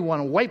kill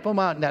everyone and wipe them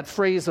out, and that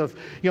phrase of,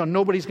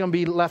 nobody's going to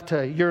be left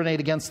to urinate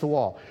against the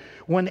wall.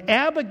 When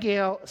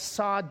Abigail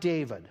saw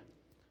David,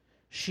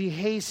 she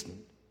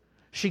hastened.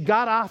 She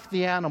got off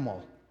the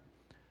animal.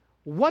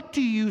 What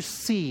do you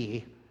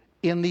see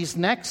in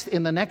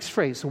the next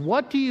phrase?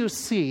 What do you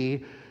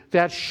see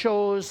that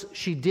shows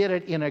she did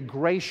it in a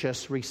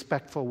gracious,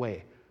 respectful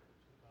way?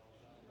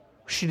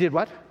 She did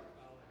what?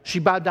 She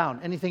bowed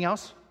down. Anything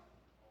else?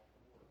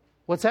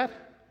 What's that?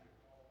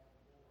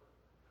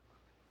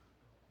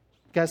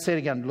 Guys, say it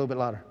again a little bit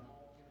louder.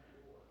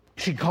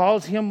 She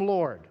calls him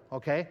Lord,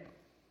 okay?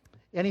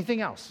 Anything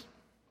else?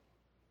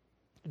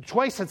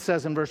 Twice it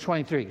says in verse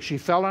 23, she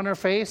fell on her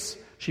face,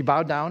 she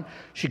bowed down,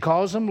 she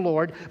calls him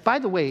Lord. By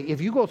the way,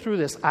 if you go through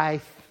this, I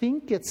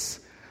think it's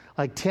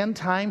like 10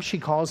 times she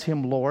calls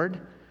him Lord.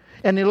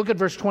 And then look at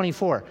verse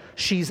 24.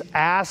 She's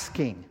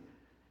asking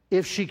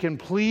if she can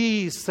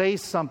please say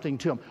something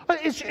to him.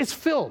 It's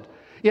filled.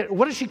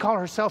 What does she call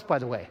herself, by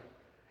the way,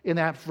 in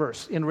that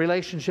verse, in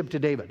relationship to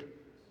David?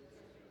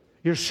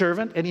 Your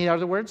servant? Any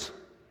other words?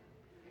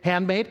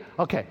 Handmaid?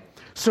 Okay.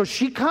 So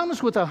she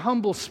comes with a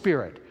humble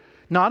spirit,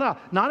 not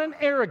an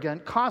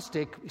arrogant,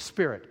 caustic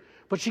spirit,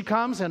 but she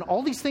comes and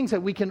all these things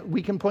that we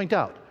can point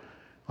out,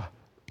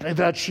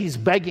 that she's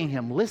begging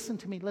him, listen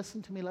to me,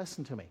 listen to me,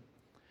 listen to me.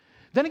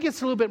 Then it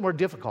gets a little bit more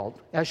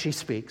difficult as she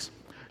speaks.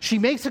 She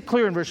makes it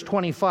clear in verse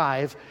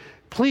 25,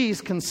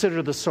 please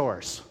consider the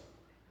source.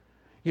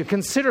 You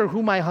consider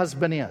who my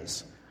husband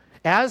is.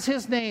 As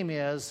his name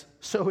is,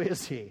 so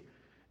is he.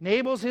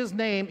 Nabal's his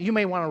name. You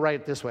may want to write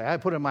it this way. I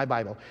put it in my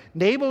Bible.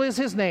 Nabal is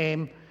his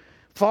name.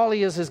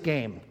 Folly is his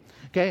game.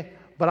 Okay?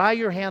 But I,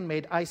 your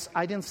handmaid,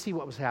 I didn't see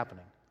what was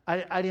happening.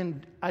 I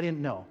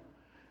didn't know.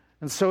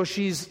 And so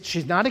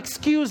she's not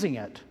excusing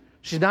it.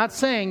 She's not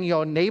saying,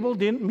 Nabal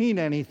didn't mean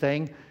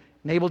anything.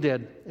 Nabal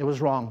did. It was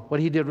wrong.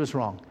 What he did was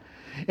wrong.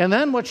 And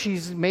then what she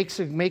makes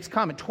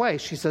comment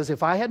twice. She says,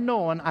 if I had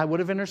known, I would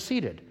have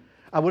interceded.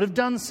 I would have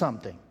done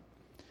something.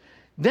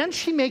 Then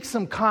she makes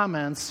some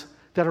comments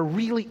that are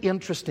really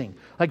interesting.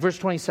 Like verse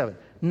 27.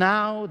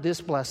 Now this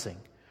blessing,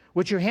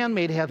 which your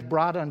handmaid hath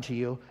brought unto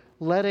you,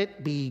 let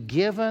it be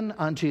given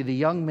unto the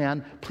young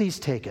men. Please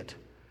take it.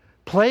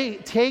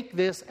 Take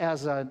this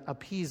as an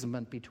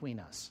appeasement between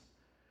us.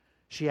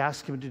 She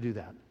asked him to do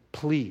that.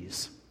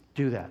 Please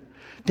do that.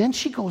 Then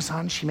she goes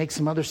on, she makes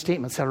some other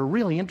statements that are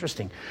really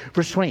interesting.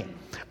 Verse 20.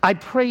 I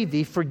pray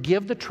thee,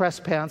 forgive the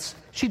trespass.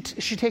 She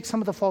takes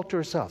some of the fault to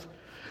herself.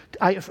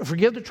 I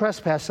forgive the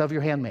trespass of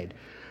your handmaid.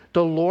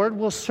 The Lord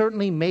will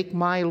certainly make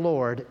my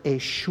Lord a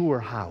sure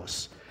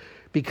house,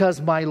 because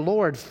my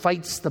Lord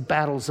fights the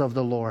battles of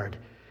the Lord.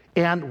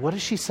 And what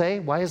does she say?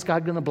 Why is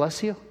God going to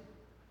bless you?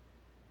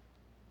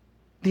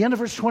 The end of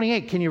verse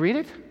 28. Can you read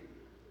it?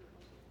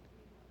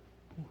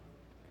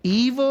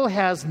 Evil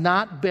has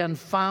not been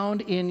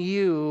found in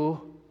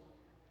you.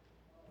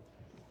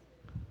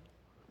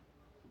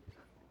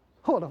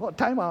 Hold on,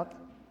 time out.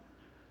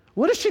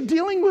 What is she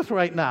dealing with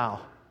right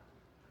now?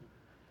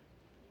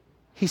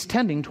 He's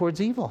tending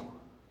towards evil.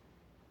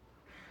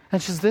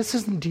 And she says, this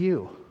isn't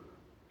you.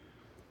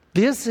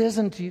 This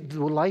isn't the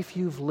life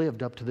you've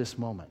lived up to this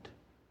moment.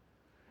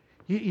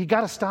 You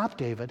got to stop,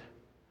 David.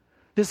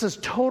 This is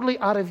totally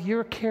out of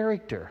your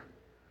character,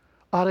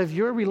 out of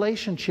your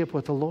relationship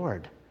with the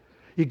Lord.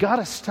 You got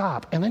to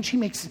stop. And then she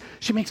makes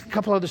a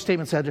couple other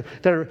statements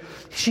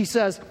she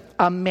says,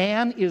 a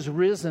man is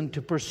risen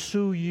to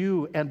pursue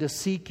you and to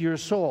seek your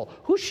soul.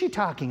 Who's she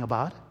talking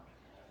about?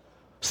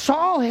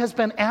 Saul has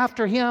been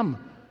after him.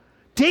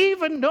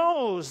 David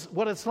knows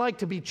what it's like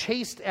to be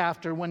chased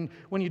after when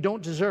you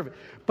don't deserve it.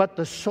 But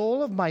the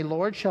soul of my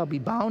Lord shall be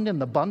bound in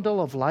the bundle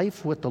of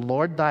life with the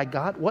Lord thy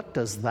God. What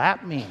does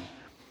that mean?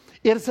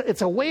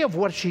 It's a way of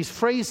what she's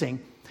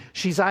phrasing.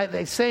 She's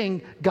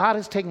saying, God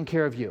has taken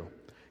care of you.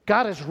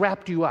 God has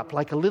wrapped you up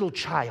like a little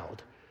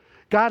child.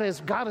 God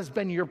has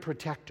been your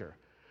protector.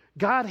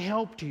 God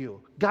helped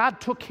you. God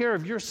took care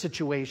of your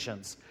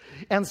situations.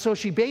 And so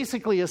she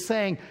basically is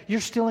saying, you're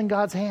still in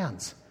God's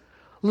hands.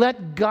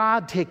 Let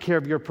God take care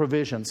of your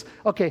provisions.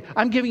 Okay,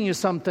 I'm giving you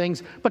some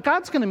things, but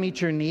God's going to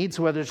meet your needs,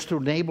 whether it's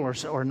through Nabal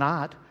or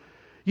not.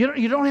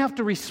 You don't have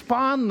to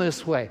respond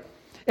this way.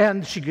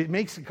 And she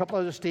makes a couple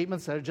other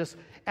statements that are just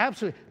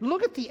absolutely...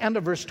 Look at the end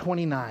of verse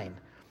 29.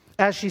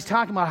 As she's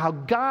talking about how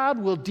God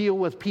will deal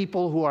with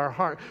people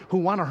who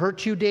want to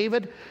hurt you,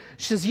 David.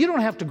 She says, you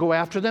don't have to go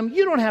after them.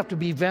 You don't have to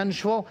be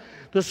vengeful.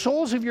 The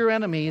souls of your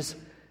enemies,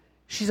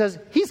 she says,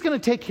 he's going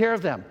to take care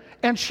of them.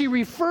 And she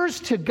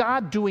refers to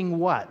God doing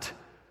what?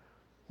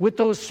 With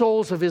those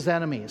souls of his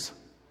enemies.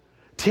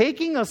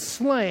 Taking a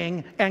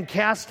sling and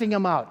casting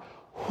them out.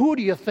 Who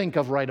do you think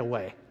of right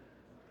away?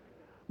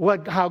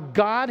 How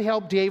God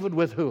helped David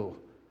with who?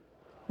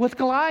 With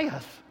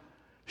Goliath.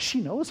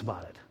 She knows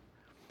about it.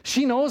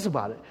 She knows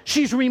about it.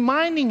 She's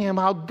reminding him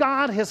how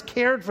God has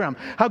cared for him,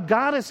 how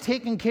God has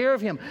taken care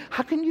of him.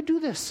 How can you do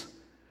this?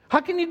 How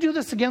can you do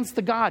this against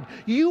the God?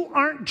 You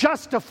aren't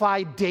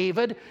justified,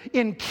 David,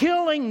 in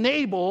killing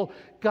Nabal.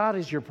 God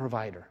is your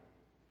provider,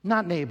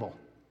 not Nabal.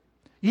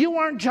 You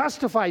aren't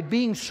justified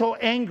being so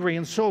angry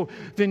and so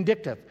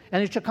vindictive.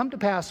 And it shall come to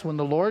pass when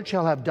the Lord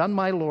shall have done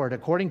my Lord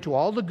according to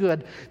all the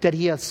good that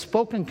he hath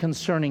spoken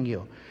concerning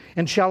you,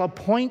 and shall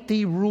appoint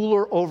thee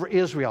ruler over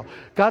Israel.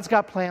 God's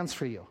got plans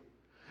for you.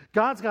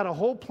 God's got a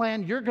whole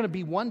plan. You're going to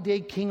be one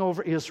day king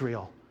over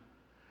Israel.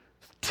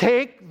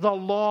 Take the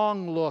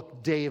long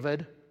look,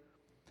 David.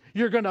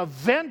 You're going to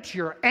vent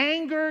your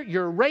anger,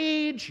 your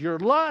rage, your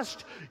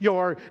lust,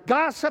 your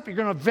gossip. You're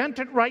going to vent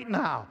it right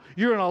now.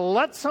 You're going to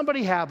let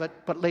somebody have it,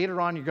 but later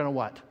on you're going to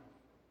what?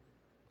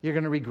 You're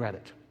going to regret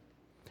it.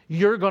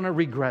 You're going to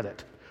regret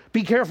it.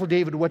 Be careful,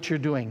 David, what you're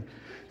doing.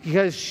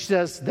 Because she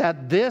says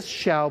that this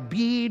shall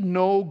be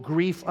no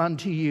grief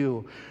unto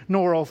you,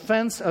 nor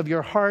offense of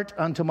your heart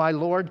unto my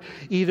Lord,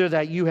 either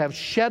that you have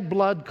shed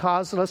blood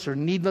causeless or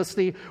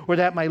needlessly, or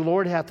that my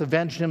Lord hath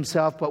avenged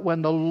himself. But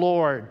when the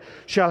Lord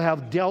shall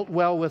have dealt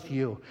well with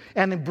you,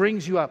 and it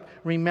brings you up,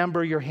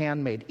 remember your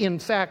handmaid. In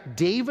fact,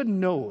 David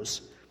knows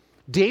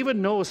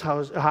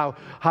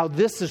how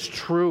this is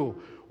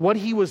true. What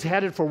he was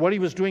headed for, what he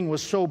was doing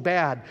was so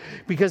bad,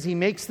 because he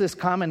makes this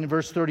comment in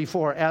verse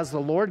 34, as the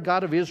Lord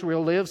God of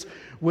Israel lives,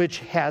 which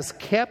has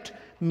kept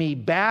me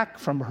back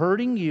from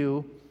hurting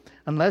you,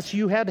 unless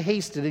you had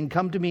hasted and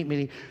come to meet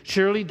me,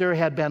 surely there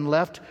had been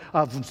left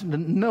of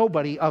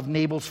nobody of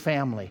Nabal's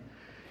family.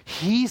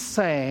 He is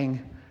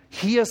saying,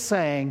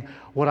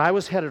 what I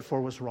was headed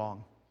for was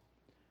wrong.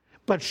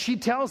 But she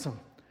tells him,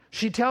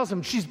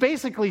 she's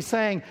basically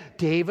saying,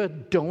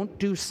 David, don't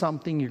do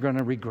something you're going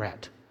to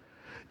regret.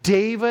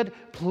 David,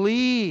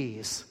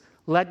 please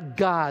let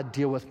God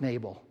deal with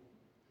Nabal.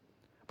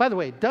 By the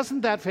way,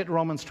 doesn't that fit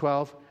Romans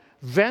 12?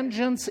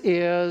 Vengeance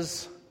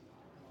is...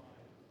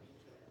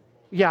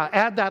 Yeah,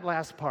 add that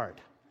last part.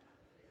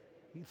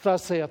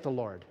 Thus saith the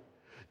Lord.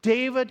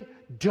 David,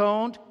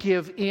 don't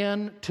give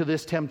in to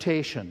this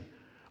temptation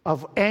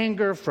of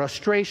anger,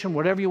 frustration,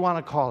 whatever you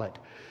want to call it.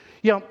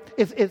 You know,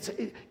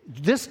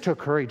 this took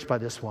courage by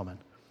this woman.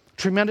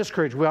 Tremendous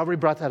courage. We already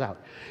brought that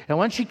out. And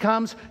when she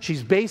comes,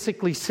 she's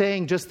basically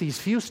saying just these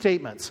few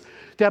statements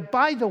that,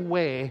 by the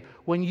way,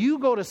 when you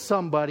go to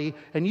somebody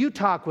and you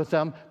talk with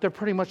them, they're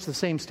pretty much the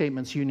same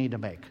statements you need to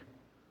make.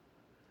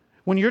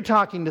 When you're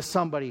talking to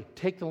somebody,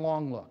 take the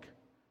long look.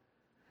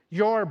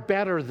 You're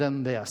better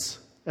than this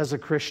as a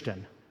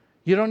Christian.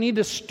 You don't need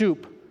to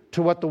stoop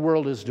to what the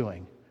world is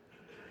doing.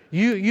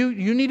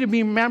 You need to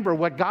remember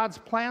what God's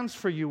plans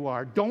for you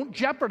are. Don't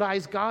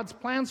jeopardize God's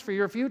plans for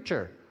your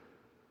future.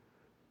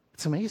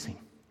 It's amazing.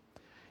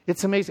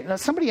 It's amazing. Now,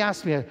 somebody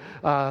asked me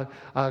a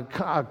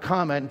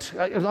comment.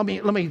 Let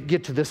me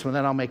get to this one,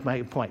 then I'll make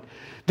my point.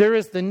 There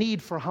is the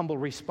need for humble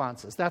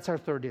responses. That's our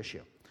third issue.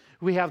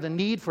 We have the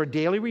need for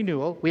daily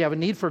renewal. We have a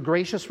need for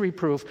gracious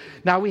reproof.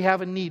 Now we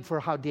have a need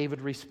for how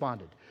David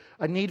responded.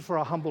 A need for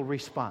a humble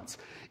response.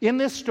 In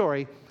this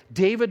story,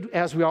 David,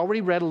 as we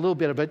already read a little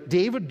bit of it,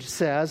 David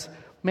says,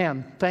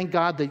 man, thank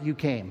God that you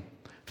came.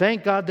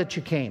 Thank God that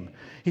you came.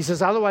 He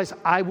says, otherwise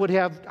I would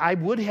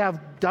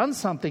have done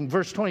something.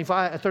 Verse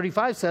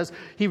 35 says,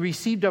 he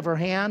received of her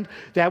hand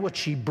that which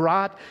she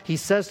brought. He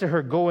says to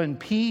her, go in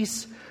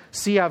peace.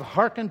 See, I've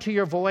hearkened to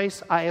your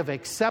voice. I have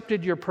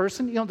accepted your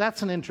person. You know,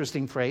 that's an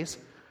interesting phrase.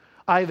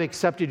 I have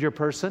accepted your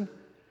person.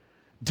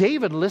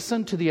 David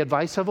listened to the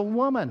advice of a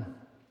woman.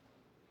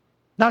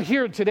 Now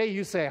here today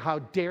you say, how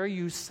dare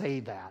you say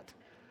that?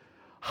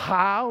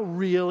 How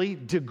really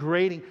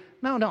degrading.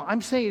 No,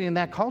 I'm saying in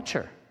that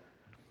culture.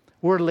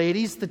 Were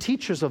ladies the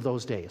teachers of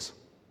those days?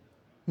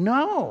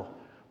 No.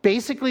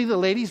 Basically, the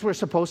ladies were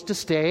supposed to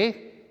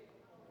stay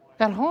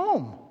at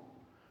home.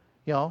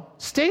 You know,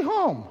 stay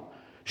home.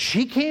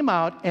 She came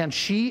out and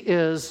she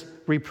is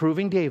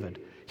reproving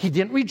David. He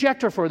didn't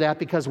reject her for that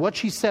because what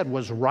she said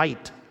was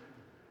right.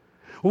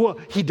 Well,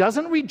 he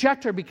doesn't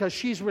reject her because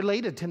she's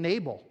related to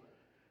Nabal.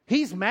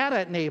 He's mad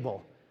at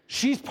Nabal.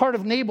 She's part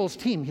of Nabal's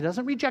team. He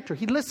doesn't reject her.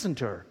 He listened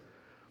to her.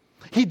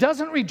 He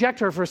doesn't reject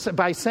her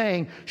by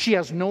saying, she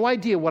has no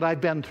idea what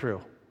I've been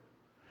through.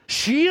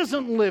 She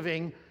isn't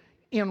living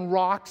in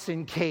rocks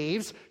and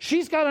caves.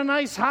 She's got a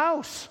nice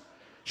house.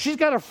 She's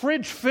got a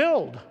fridge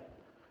filled.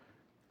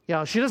 You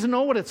know, she doesn't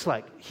know what it's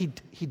like.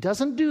 He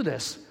doesn't do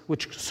this,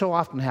 which so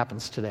often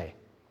happens today.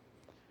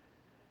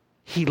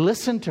 He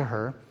listened to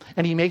her,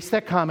 and he makes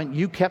that comment,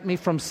 you kept me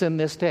from sin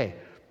this day.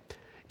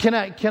 Can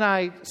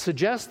I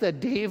suggest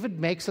that David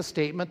makes a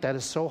statement that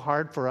is so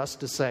hard for us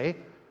to say?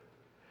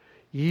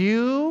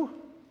 You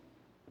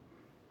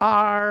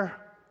are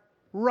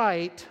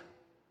right.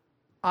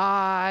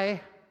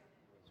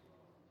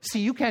 See,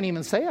 you can't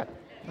even say it.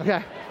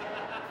 Okay.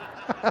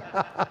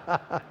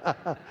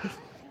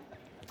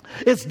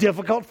 It's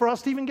difficult for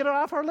us to even get it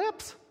off our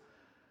lips.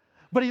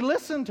 But he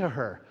listened to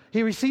her.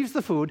 He receives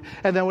the food,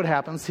 and then what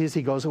happens is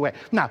he goes away.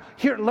 Now,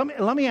 here,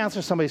 let me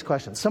answer somebody's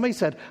question. Somebody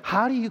said,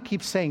 how do you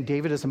keep saying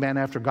David is a man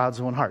after God's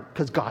own heart?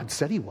 Because God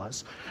said he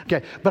was.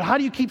 Okay, but how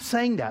do you keep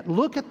saying that?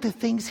 Look at the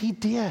things he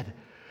did.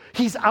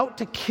 He's out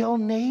to kill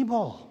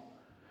Nabal.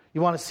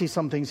 You want to see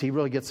some things, he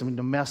really gets them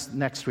into mess.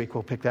 Next week,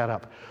 we'll pick that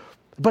up.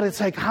 But it's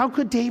like, how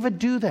could David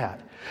do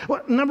that?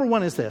 Well, number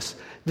one is this.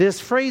 This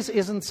phrase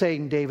isn't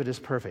saying David is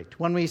perfect.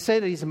 When we say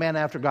that he's a man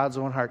after God's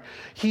own heart,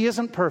 he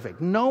isn't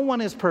perfect. No one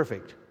is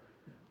perfect.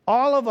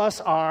 All of us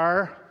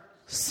are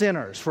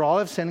sinners. For all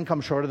have sinned and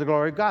come short of the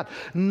glory of God.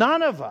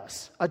 None of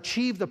us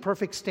achieve the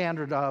perfect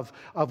standard of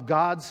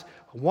God's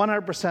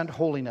 100%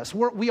 holiness.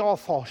 We all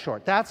fall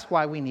short. That's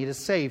why we need a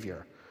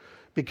Savior,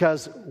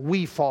 because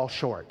we fall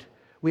short.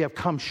 We have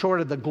come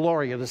short of the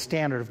glory of the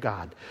standard of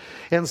God.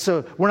 And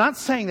so we're not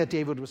saying that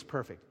David was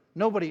perfect.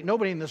 Nobody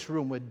in this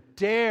room would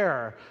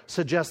dare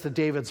suggest that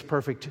David's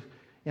perfect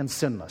and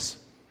sinless.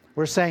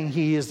 We're saying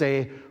he is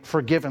a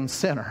forgiven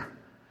sinner,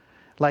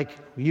 like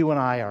you and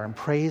I are. And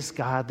praise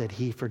God that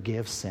he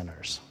forgives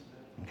sinners.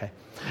 Okay.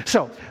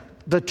 So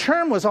the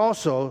term was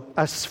also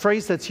a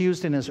phrase that's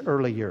used in his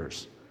early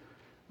years.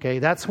 Okay,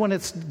 that's when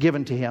it's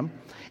given to him.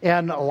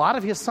 And a lot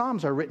of his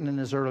Psalms are written in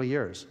his early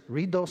years.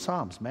 Read those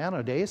Psalms. Man,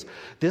 nowadays,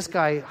 this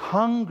guy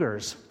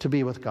hungers to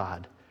be with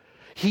God.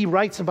 He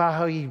writes about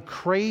how he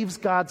craves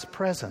God's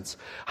presence,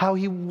 how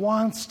he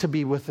wants to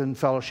be within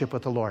fellowship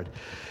with the Lord.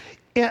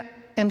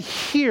 And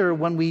here,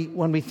 when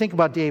we think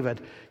about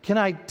David, can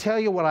I tell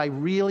you what I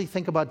really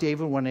think about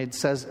David when it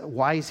says,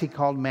 why is he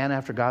called man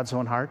after God's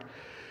own heart?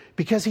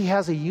 Because he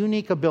has a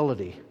unique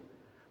ability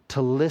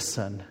to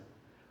listen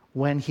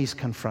when he's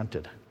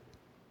confronted.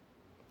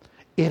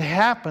 It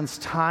happens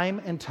time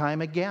and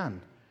time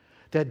again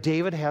that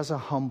David has a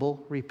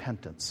humble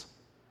repentance.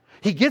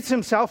 He gets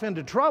himself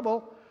into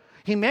trouble.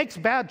 He makes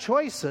bad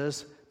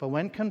choices, but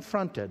when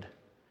confronted,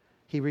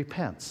 he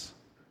repents.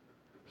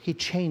 He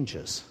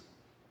changes.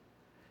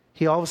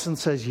 He all of a sudden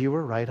says, you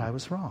were right, I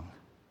was wrong.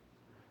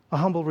 A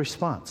humble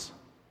response.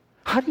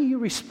 How do you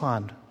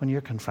respond when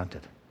you're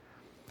confronted?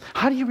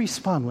 How do you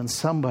respond when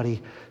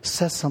somebody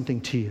says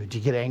something to you? Do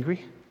you get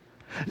angry?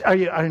 Are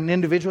you an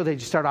individual that you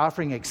start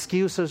offering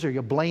excuses, or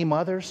you blame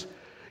others?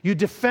 You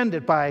defend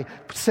it by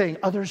saying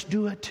others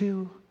do it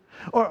too?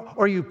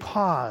 Or you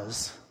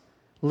pause,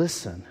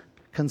 listen,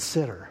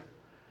 consider.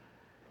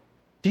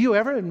 Do you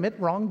ever admit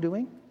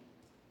wrongdoing?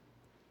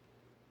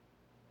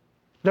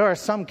 There are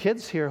some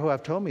kids here who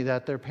have told me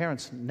that their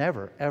parents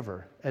never,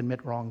 ever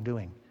admit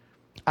wrongdoing.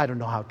 I don't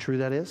know how true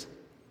that is,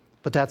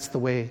 but that's the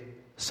way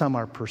some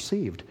are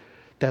perceived,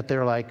 that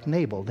they're like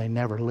Nabal, they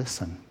never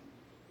listen.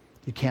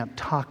 You can't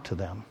talk to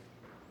them.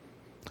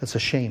 That's a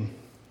shame.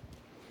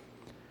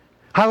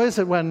 How is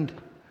it when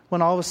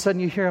all of a sudden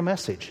you hear a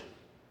message?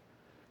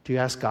 Do you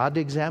ask God to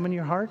examine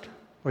your heart,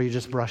 or you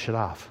just brush it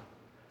off?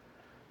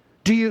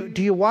 Do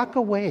you walk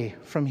away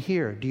from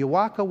here? Do you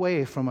walk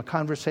away from a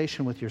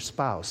conversation with your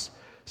spouse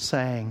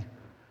saying,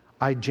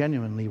 I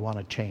genuinely want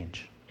to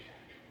change?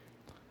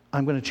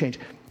 I'm going to change.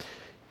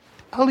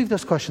 I'll leave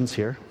those questions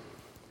here,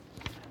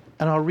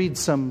 and I'll read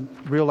some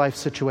real-life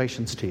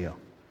situations to you.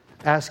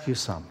 Ask you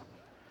some.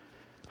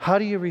 How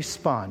do you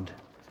respond?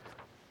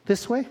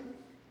 This way?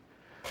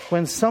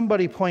 When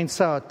somebody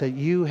points out that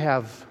you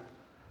have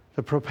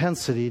the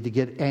propensity to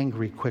get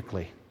angry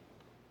quickly.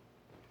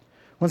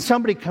 When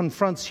somebody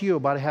confronts you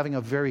about having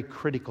a very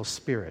critical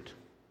spirit.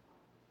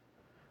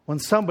 When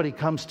somebody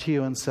comes to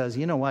you and says,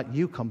 you know what,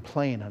 you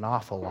complain an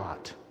awful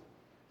lot.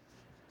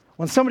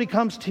 When somebody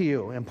comes to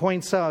you and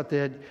points out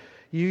that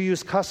you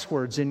use cuss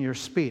words in your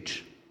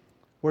speech,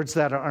 words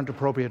that aren't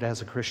appropriate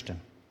as a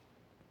Christian.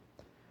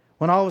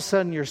 When all of a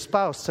sudden your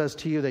spouse says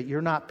to you that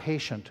you're not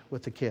patient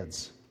with the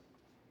kids.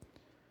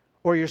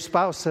 Or your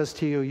spouse says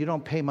to you, you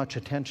don't pay much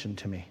attention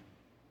to me.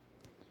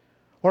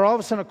 Or all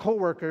of a sudden a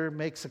coworker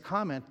makes a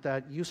comment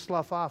that you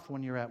slough off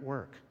when you're at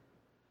work.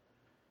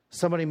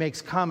 Somebody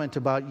makes comment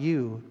about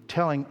you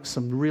telling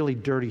some really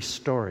dirty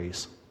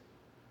stories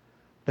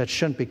that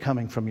shouldn't be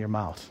coming from your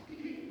mouth.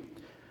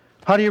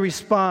 How do you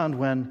respond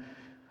when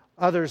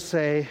others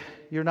say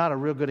you're not a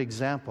real good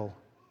example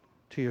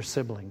to your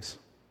siblings?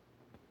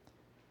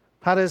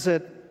 How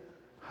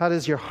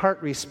does your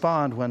heart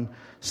respond when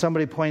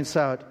somebody points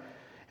out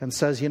and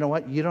says, you know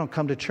what, you don't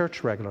come to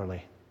church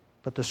regularly,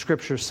 but the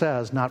Scripture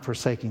says not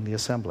forsaking the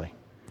assembly?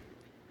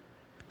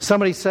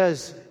 Somebody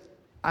says,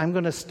 I'm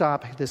going to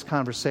stop this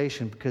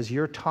conversation because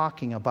you're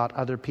talking about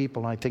other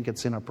people and I think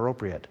it's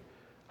inappropriate.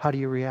 How do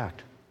you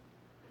react?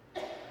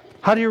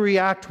 How do you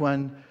react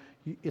when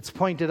it's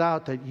pointed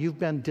out that you've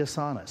been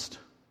dishonest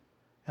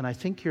and I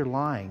think you're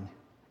lying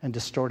and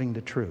distorting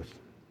the truth?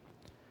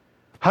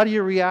 How do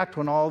you react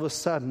when all of a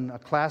sudden a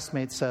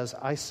classmate says,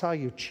 I saw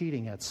you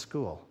cheating at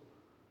school,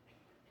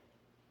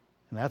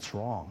 and that's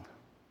wrong?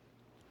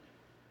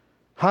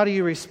 How do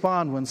you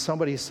respond when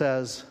somebody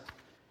says,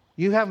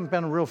 you haven't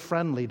been real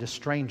friendly to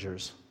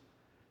strangers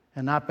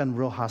and not been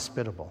real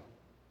hospitable?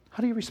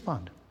 How do you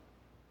respond?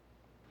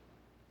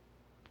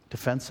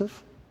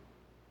 Defensive?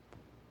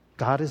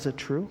 God, is it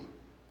true?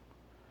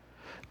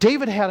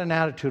 David had an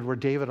attitude where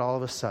David all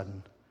of a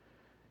sudden,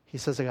 he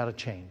says, I got to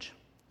change.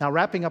 Now,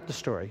 wrapping up the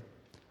story,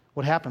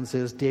 what happens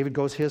is David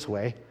goes his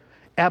way,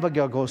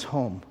 Abigail goes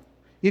home.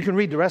 You can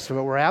read the rest of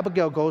it, where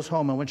Abigail goes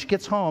home, and when she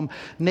gets home,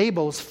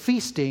 Nabal's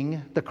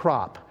feasting the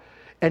crop,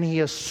 and he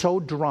is so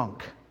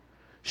drunk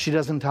She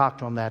doesn't talk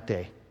to him that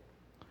day.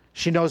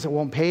 She knows it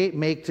won't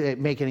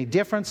make any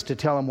difference to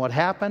tell him what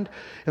happened.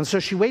 And so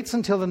she waits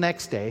until the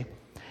next day.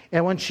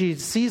 And when she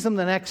sees him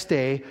the next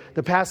day,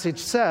 the passage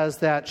says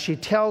that she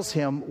tells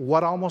him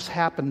what almost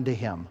happened to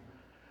him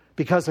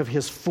because of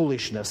his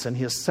foolishness and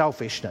his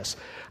selfishness,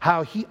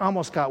 how he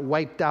almost got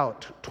wiped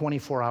out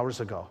 24 hours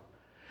ago.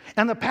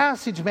 And the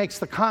passage makes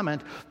the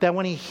comment that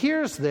when he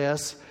hears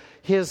this,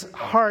 his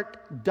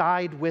heart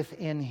died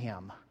within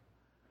him.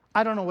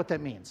 I don't know what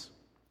that means.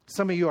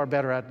 Some of you are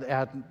better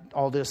at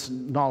all this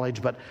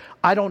knowledge, but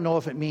I don't know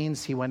if it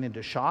means he went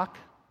into shock.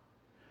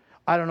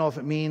 I don't know if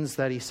it means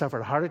that he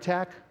suffered a heart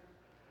attack.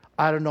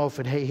 I don't know if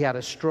he had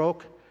a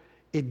stroke.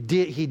 He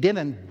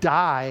didn't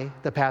die,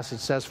 the passage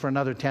says, for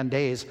another 10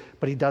 days,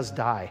 but he does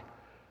die.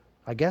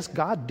 I guess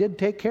God did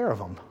take care of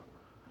him,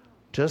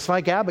 just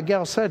like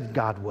Abigail said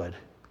God would.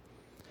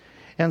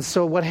 And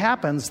so what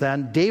happens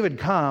then, David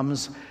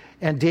comes,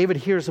 and David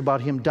hears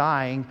about him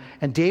dying,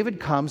 and David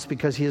comes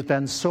because he has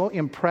been so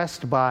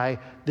impressed by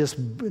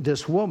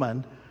this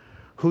woman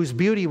whose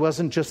beauty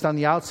wasn't just on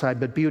the outside,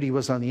 but beauty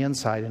was on the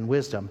inside and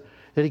wisdom,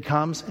 that he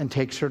comes and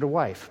takes her to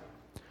wife.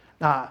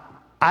 Now,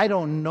 I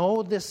don't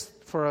know this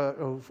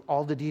for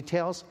all the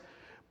details,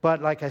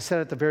 but like I said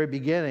at the very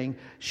beginning,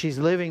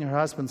 her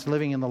husband's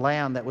living in the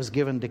land that was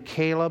given to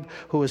Caleb,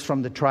 who was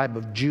from the tribe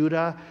of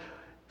Judah.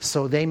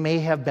 So they may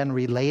have been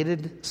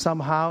related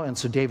somehow, and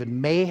so David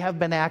may have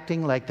been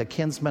acting like the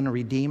kinsman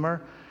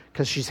redeemer,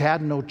 because she's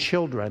had no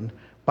children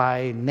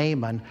by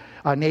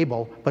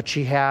Nabal, but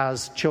she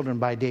has children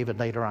by David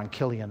later on.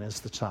 Kilian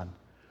is the son.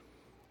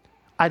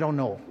 I don't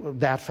know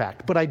that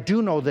fact, but I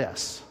do know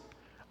this.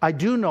 I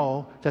do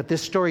know that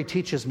this story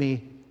teaches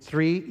me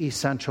 3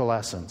 essential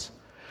lessons.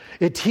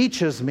 It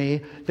teaches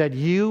me that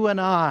you and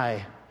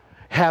I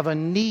have a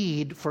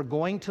need for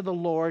going to the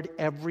Lord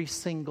every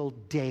single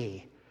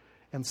day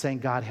and saying,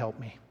 God, help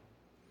me.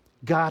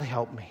 God,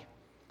 help me.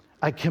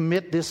 I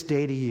commit this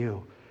day to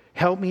you.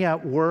 Help me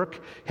at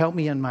work. Help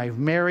me in my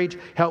marriage.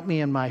 Help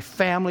me in my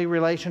family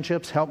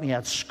relationships. Help me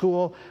at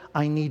school.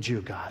 I need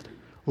you, God.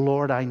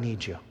 Lord, I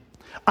need you.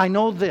 I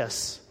know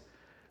this,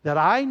 that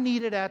I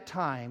need it at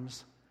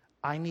times.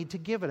 I need to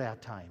give it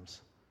at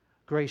times.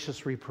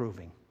 Gracious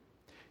reproving.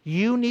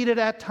 You need it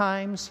at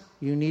times.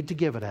 You need to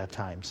give it at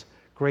times.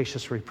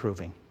 Gracious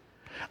reproving.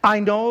 I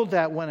know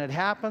that when it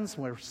happens,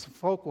 where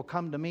folk will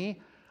come to me,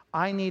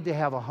 I need to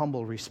have a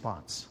humble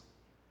response.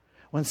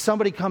 When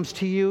somebody comes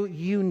to you,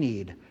 you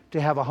need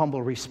to have a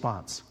humble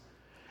response.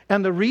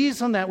 And the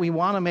reason that we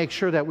want to make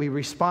sure that we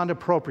respond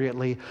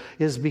appropriately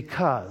is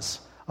because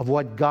of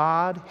what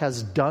God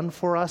has done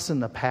for us in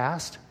the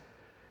past.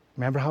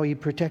 Remember how He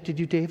protected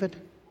you, David?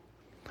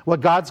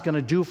 What God's going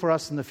to do for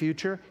us in the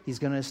future, He's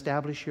going to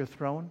establish your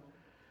throne.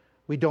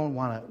 We don't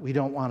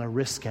want to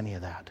risk any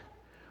of that.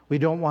 We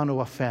don't want to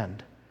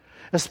offend.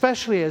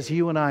 Especially as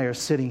you and I are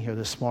sitting here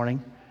this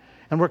morning,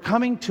 and we're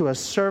coming to a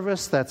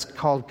service that's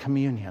called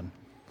communion,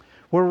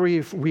 where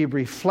we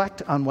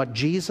reflect on what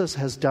Jesus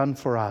has done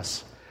for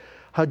us,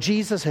 how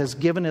Jesus has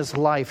given His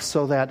life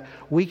so that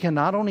we can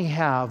not only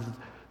have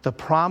the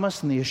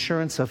promise and the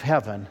assurance of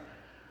heaven,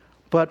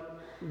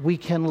 but we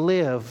can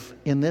live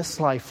in this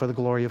life for the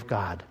glory of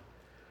God.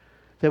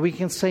 That we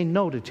can say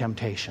no to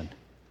temptation.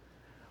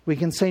 We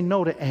can say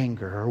no to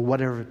anger or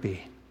whatever it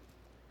be.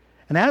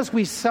 And as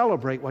we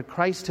celebrate what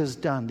Christ has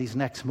done these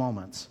next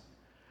moments,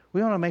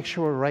 we want to make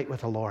sure we're right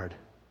with the Lord.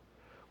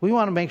 We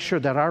want to make sure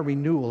that our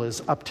renewal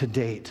is up to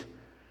date,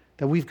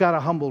 that we've got a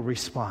humble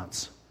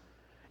response.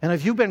 And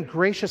if you've been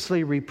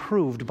graciously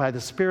reproved by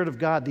the Spirit of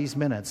God these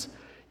minutes,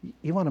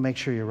 you want to make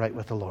sure you're right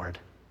with the Lord.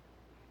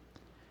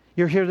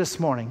 You're here this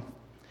morning,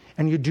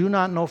 and you do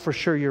not know for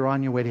sure you're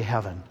on your way to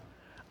heaven.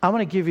 I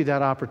want to give you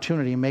that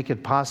opportunity and make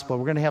it possible.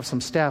 We're going to have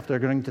some staff that are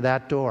going to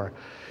that door.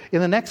 In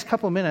the next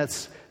couple of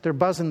minutes, they're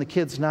buzzing the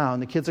kids now,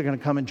 and the kids are going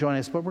to come and join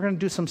us, but we're going to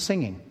do some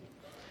singing.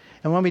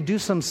 And when we do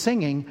some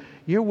singing,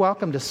 you're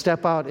welcome to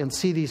step out and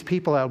see these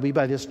people that will be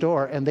by this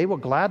door, and they will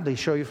gladly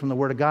show you from the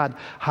Word of God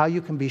how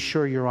you can be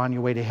sure you're on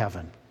your way to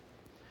heaven.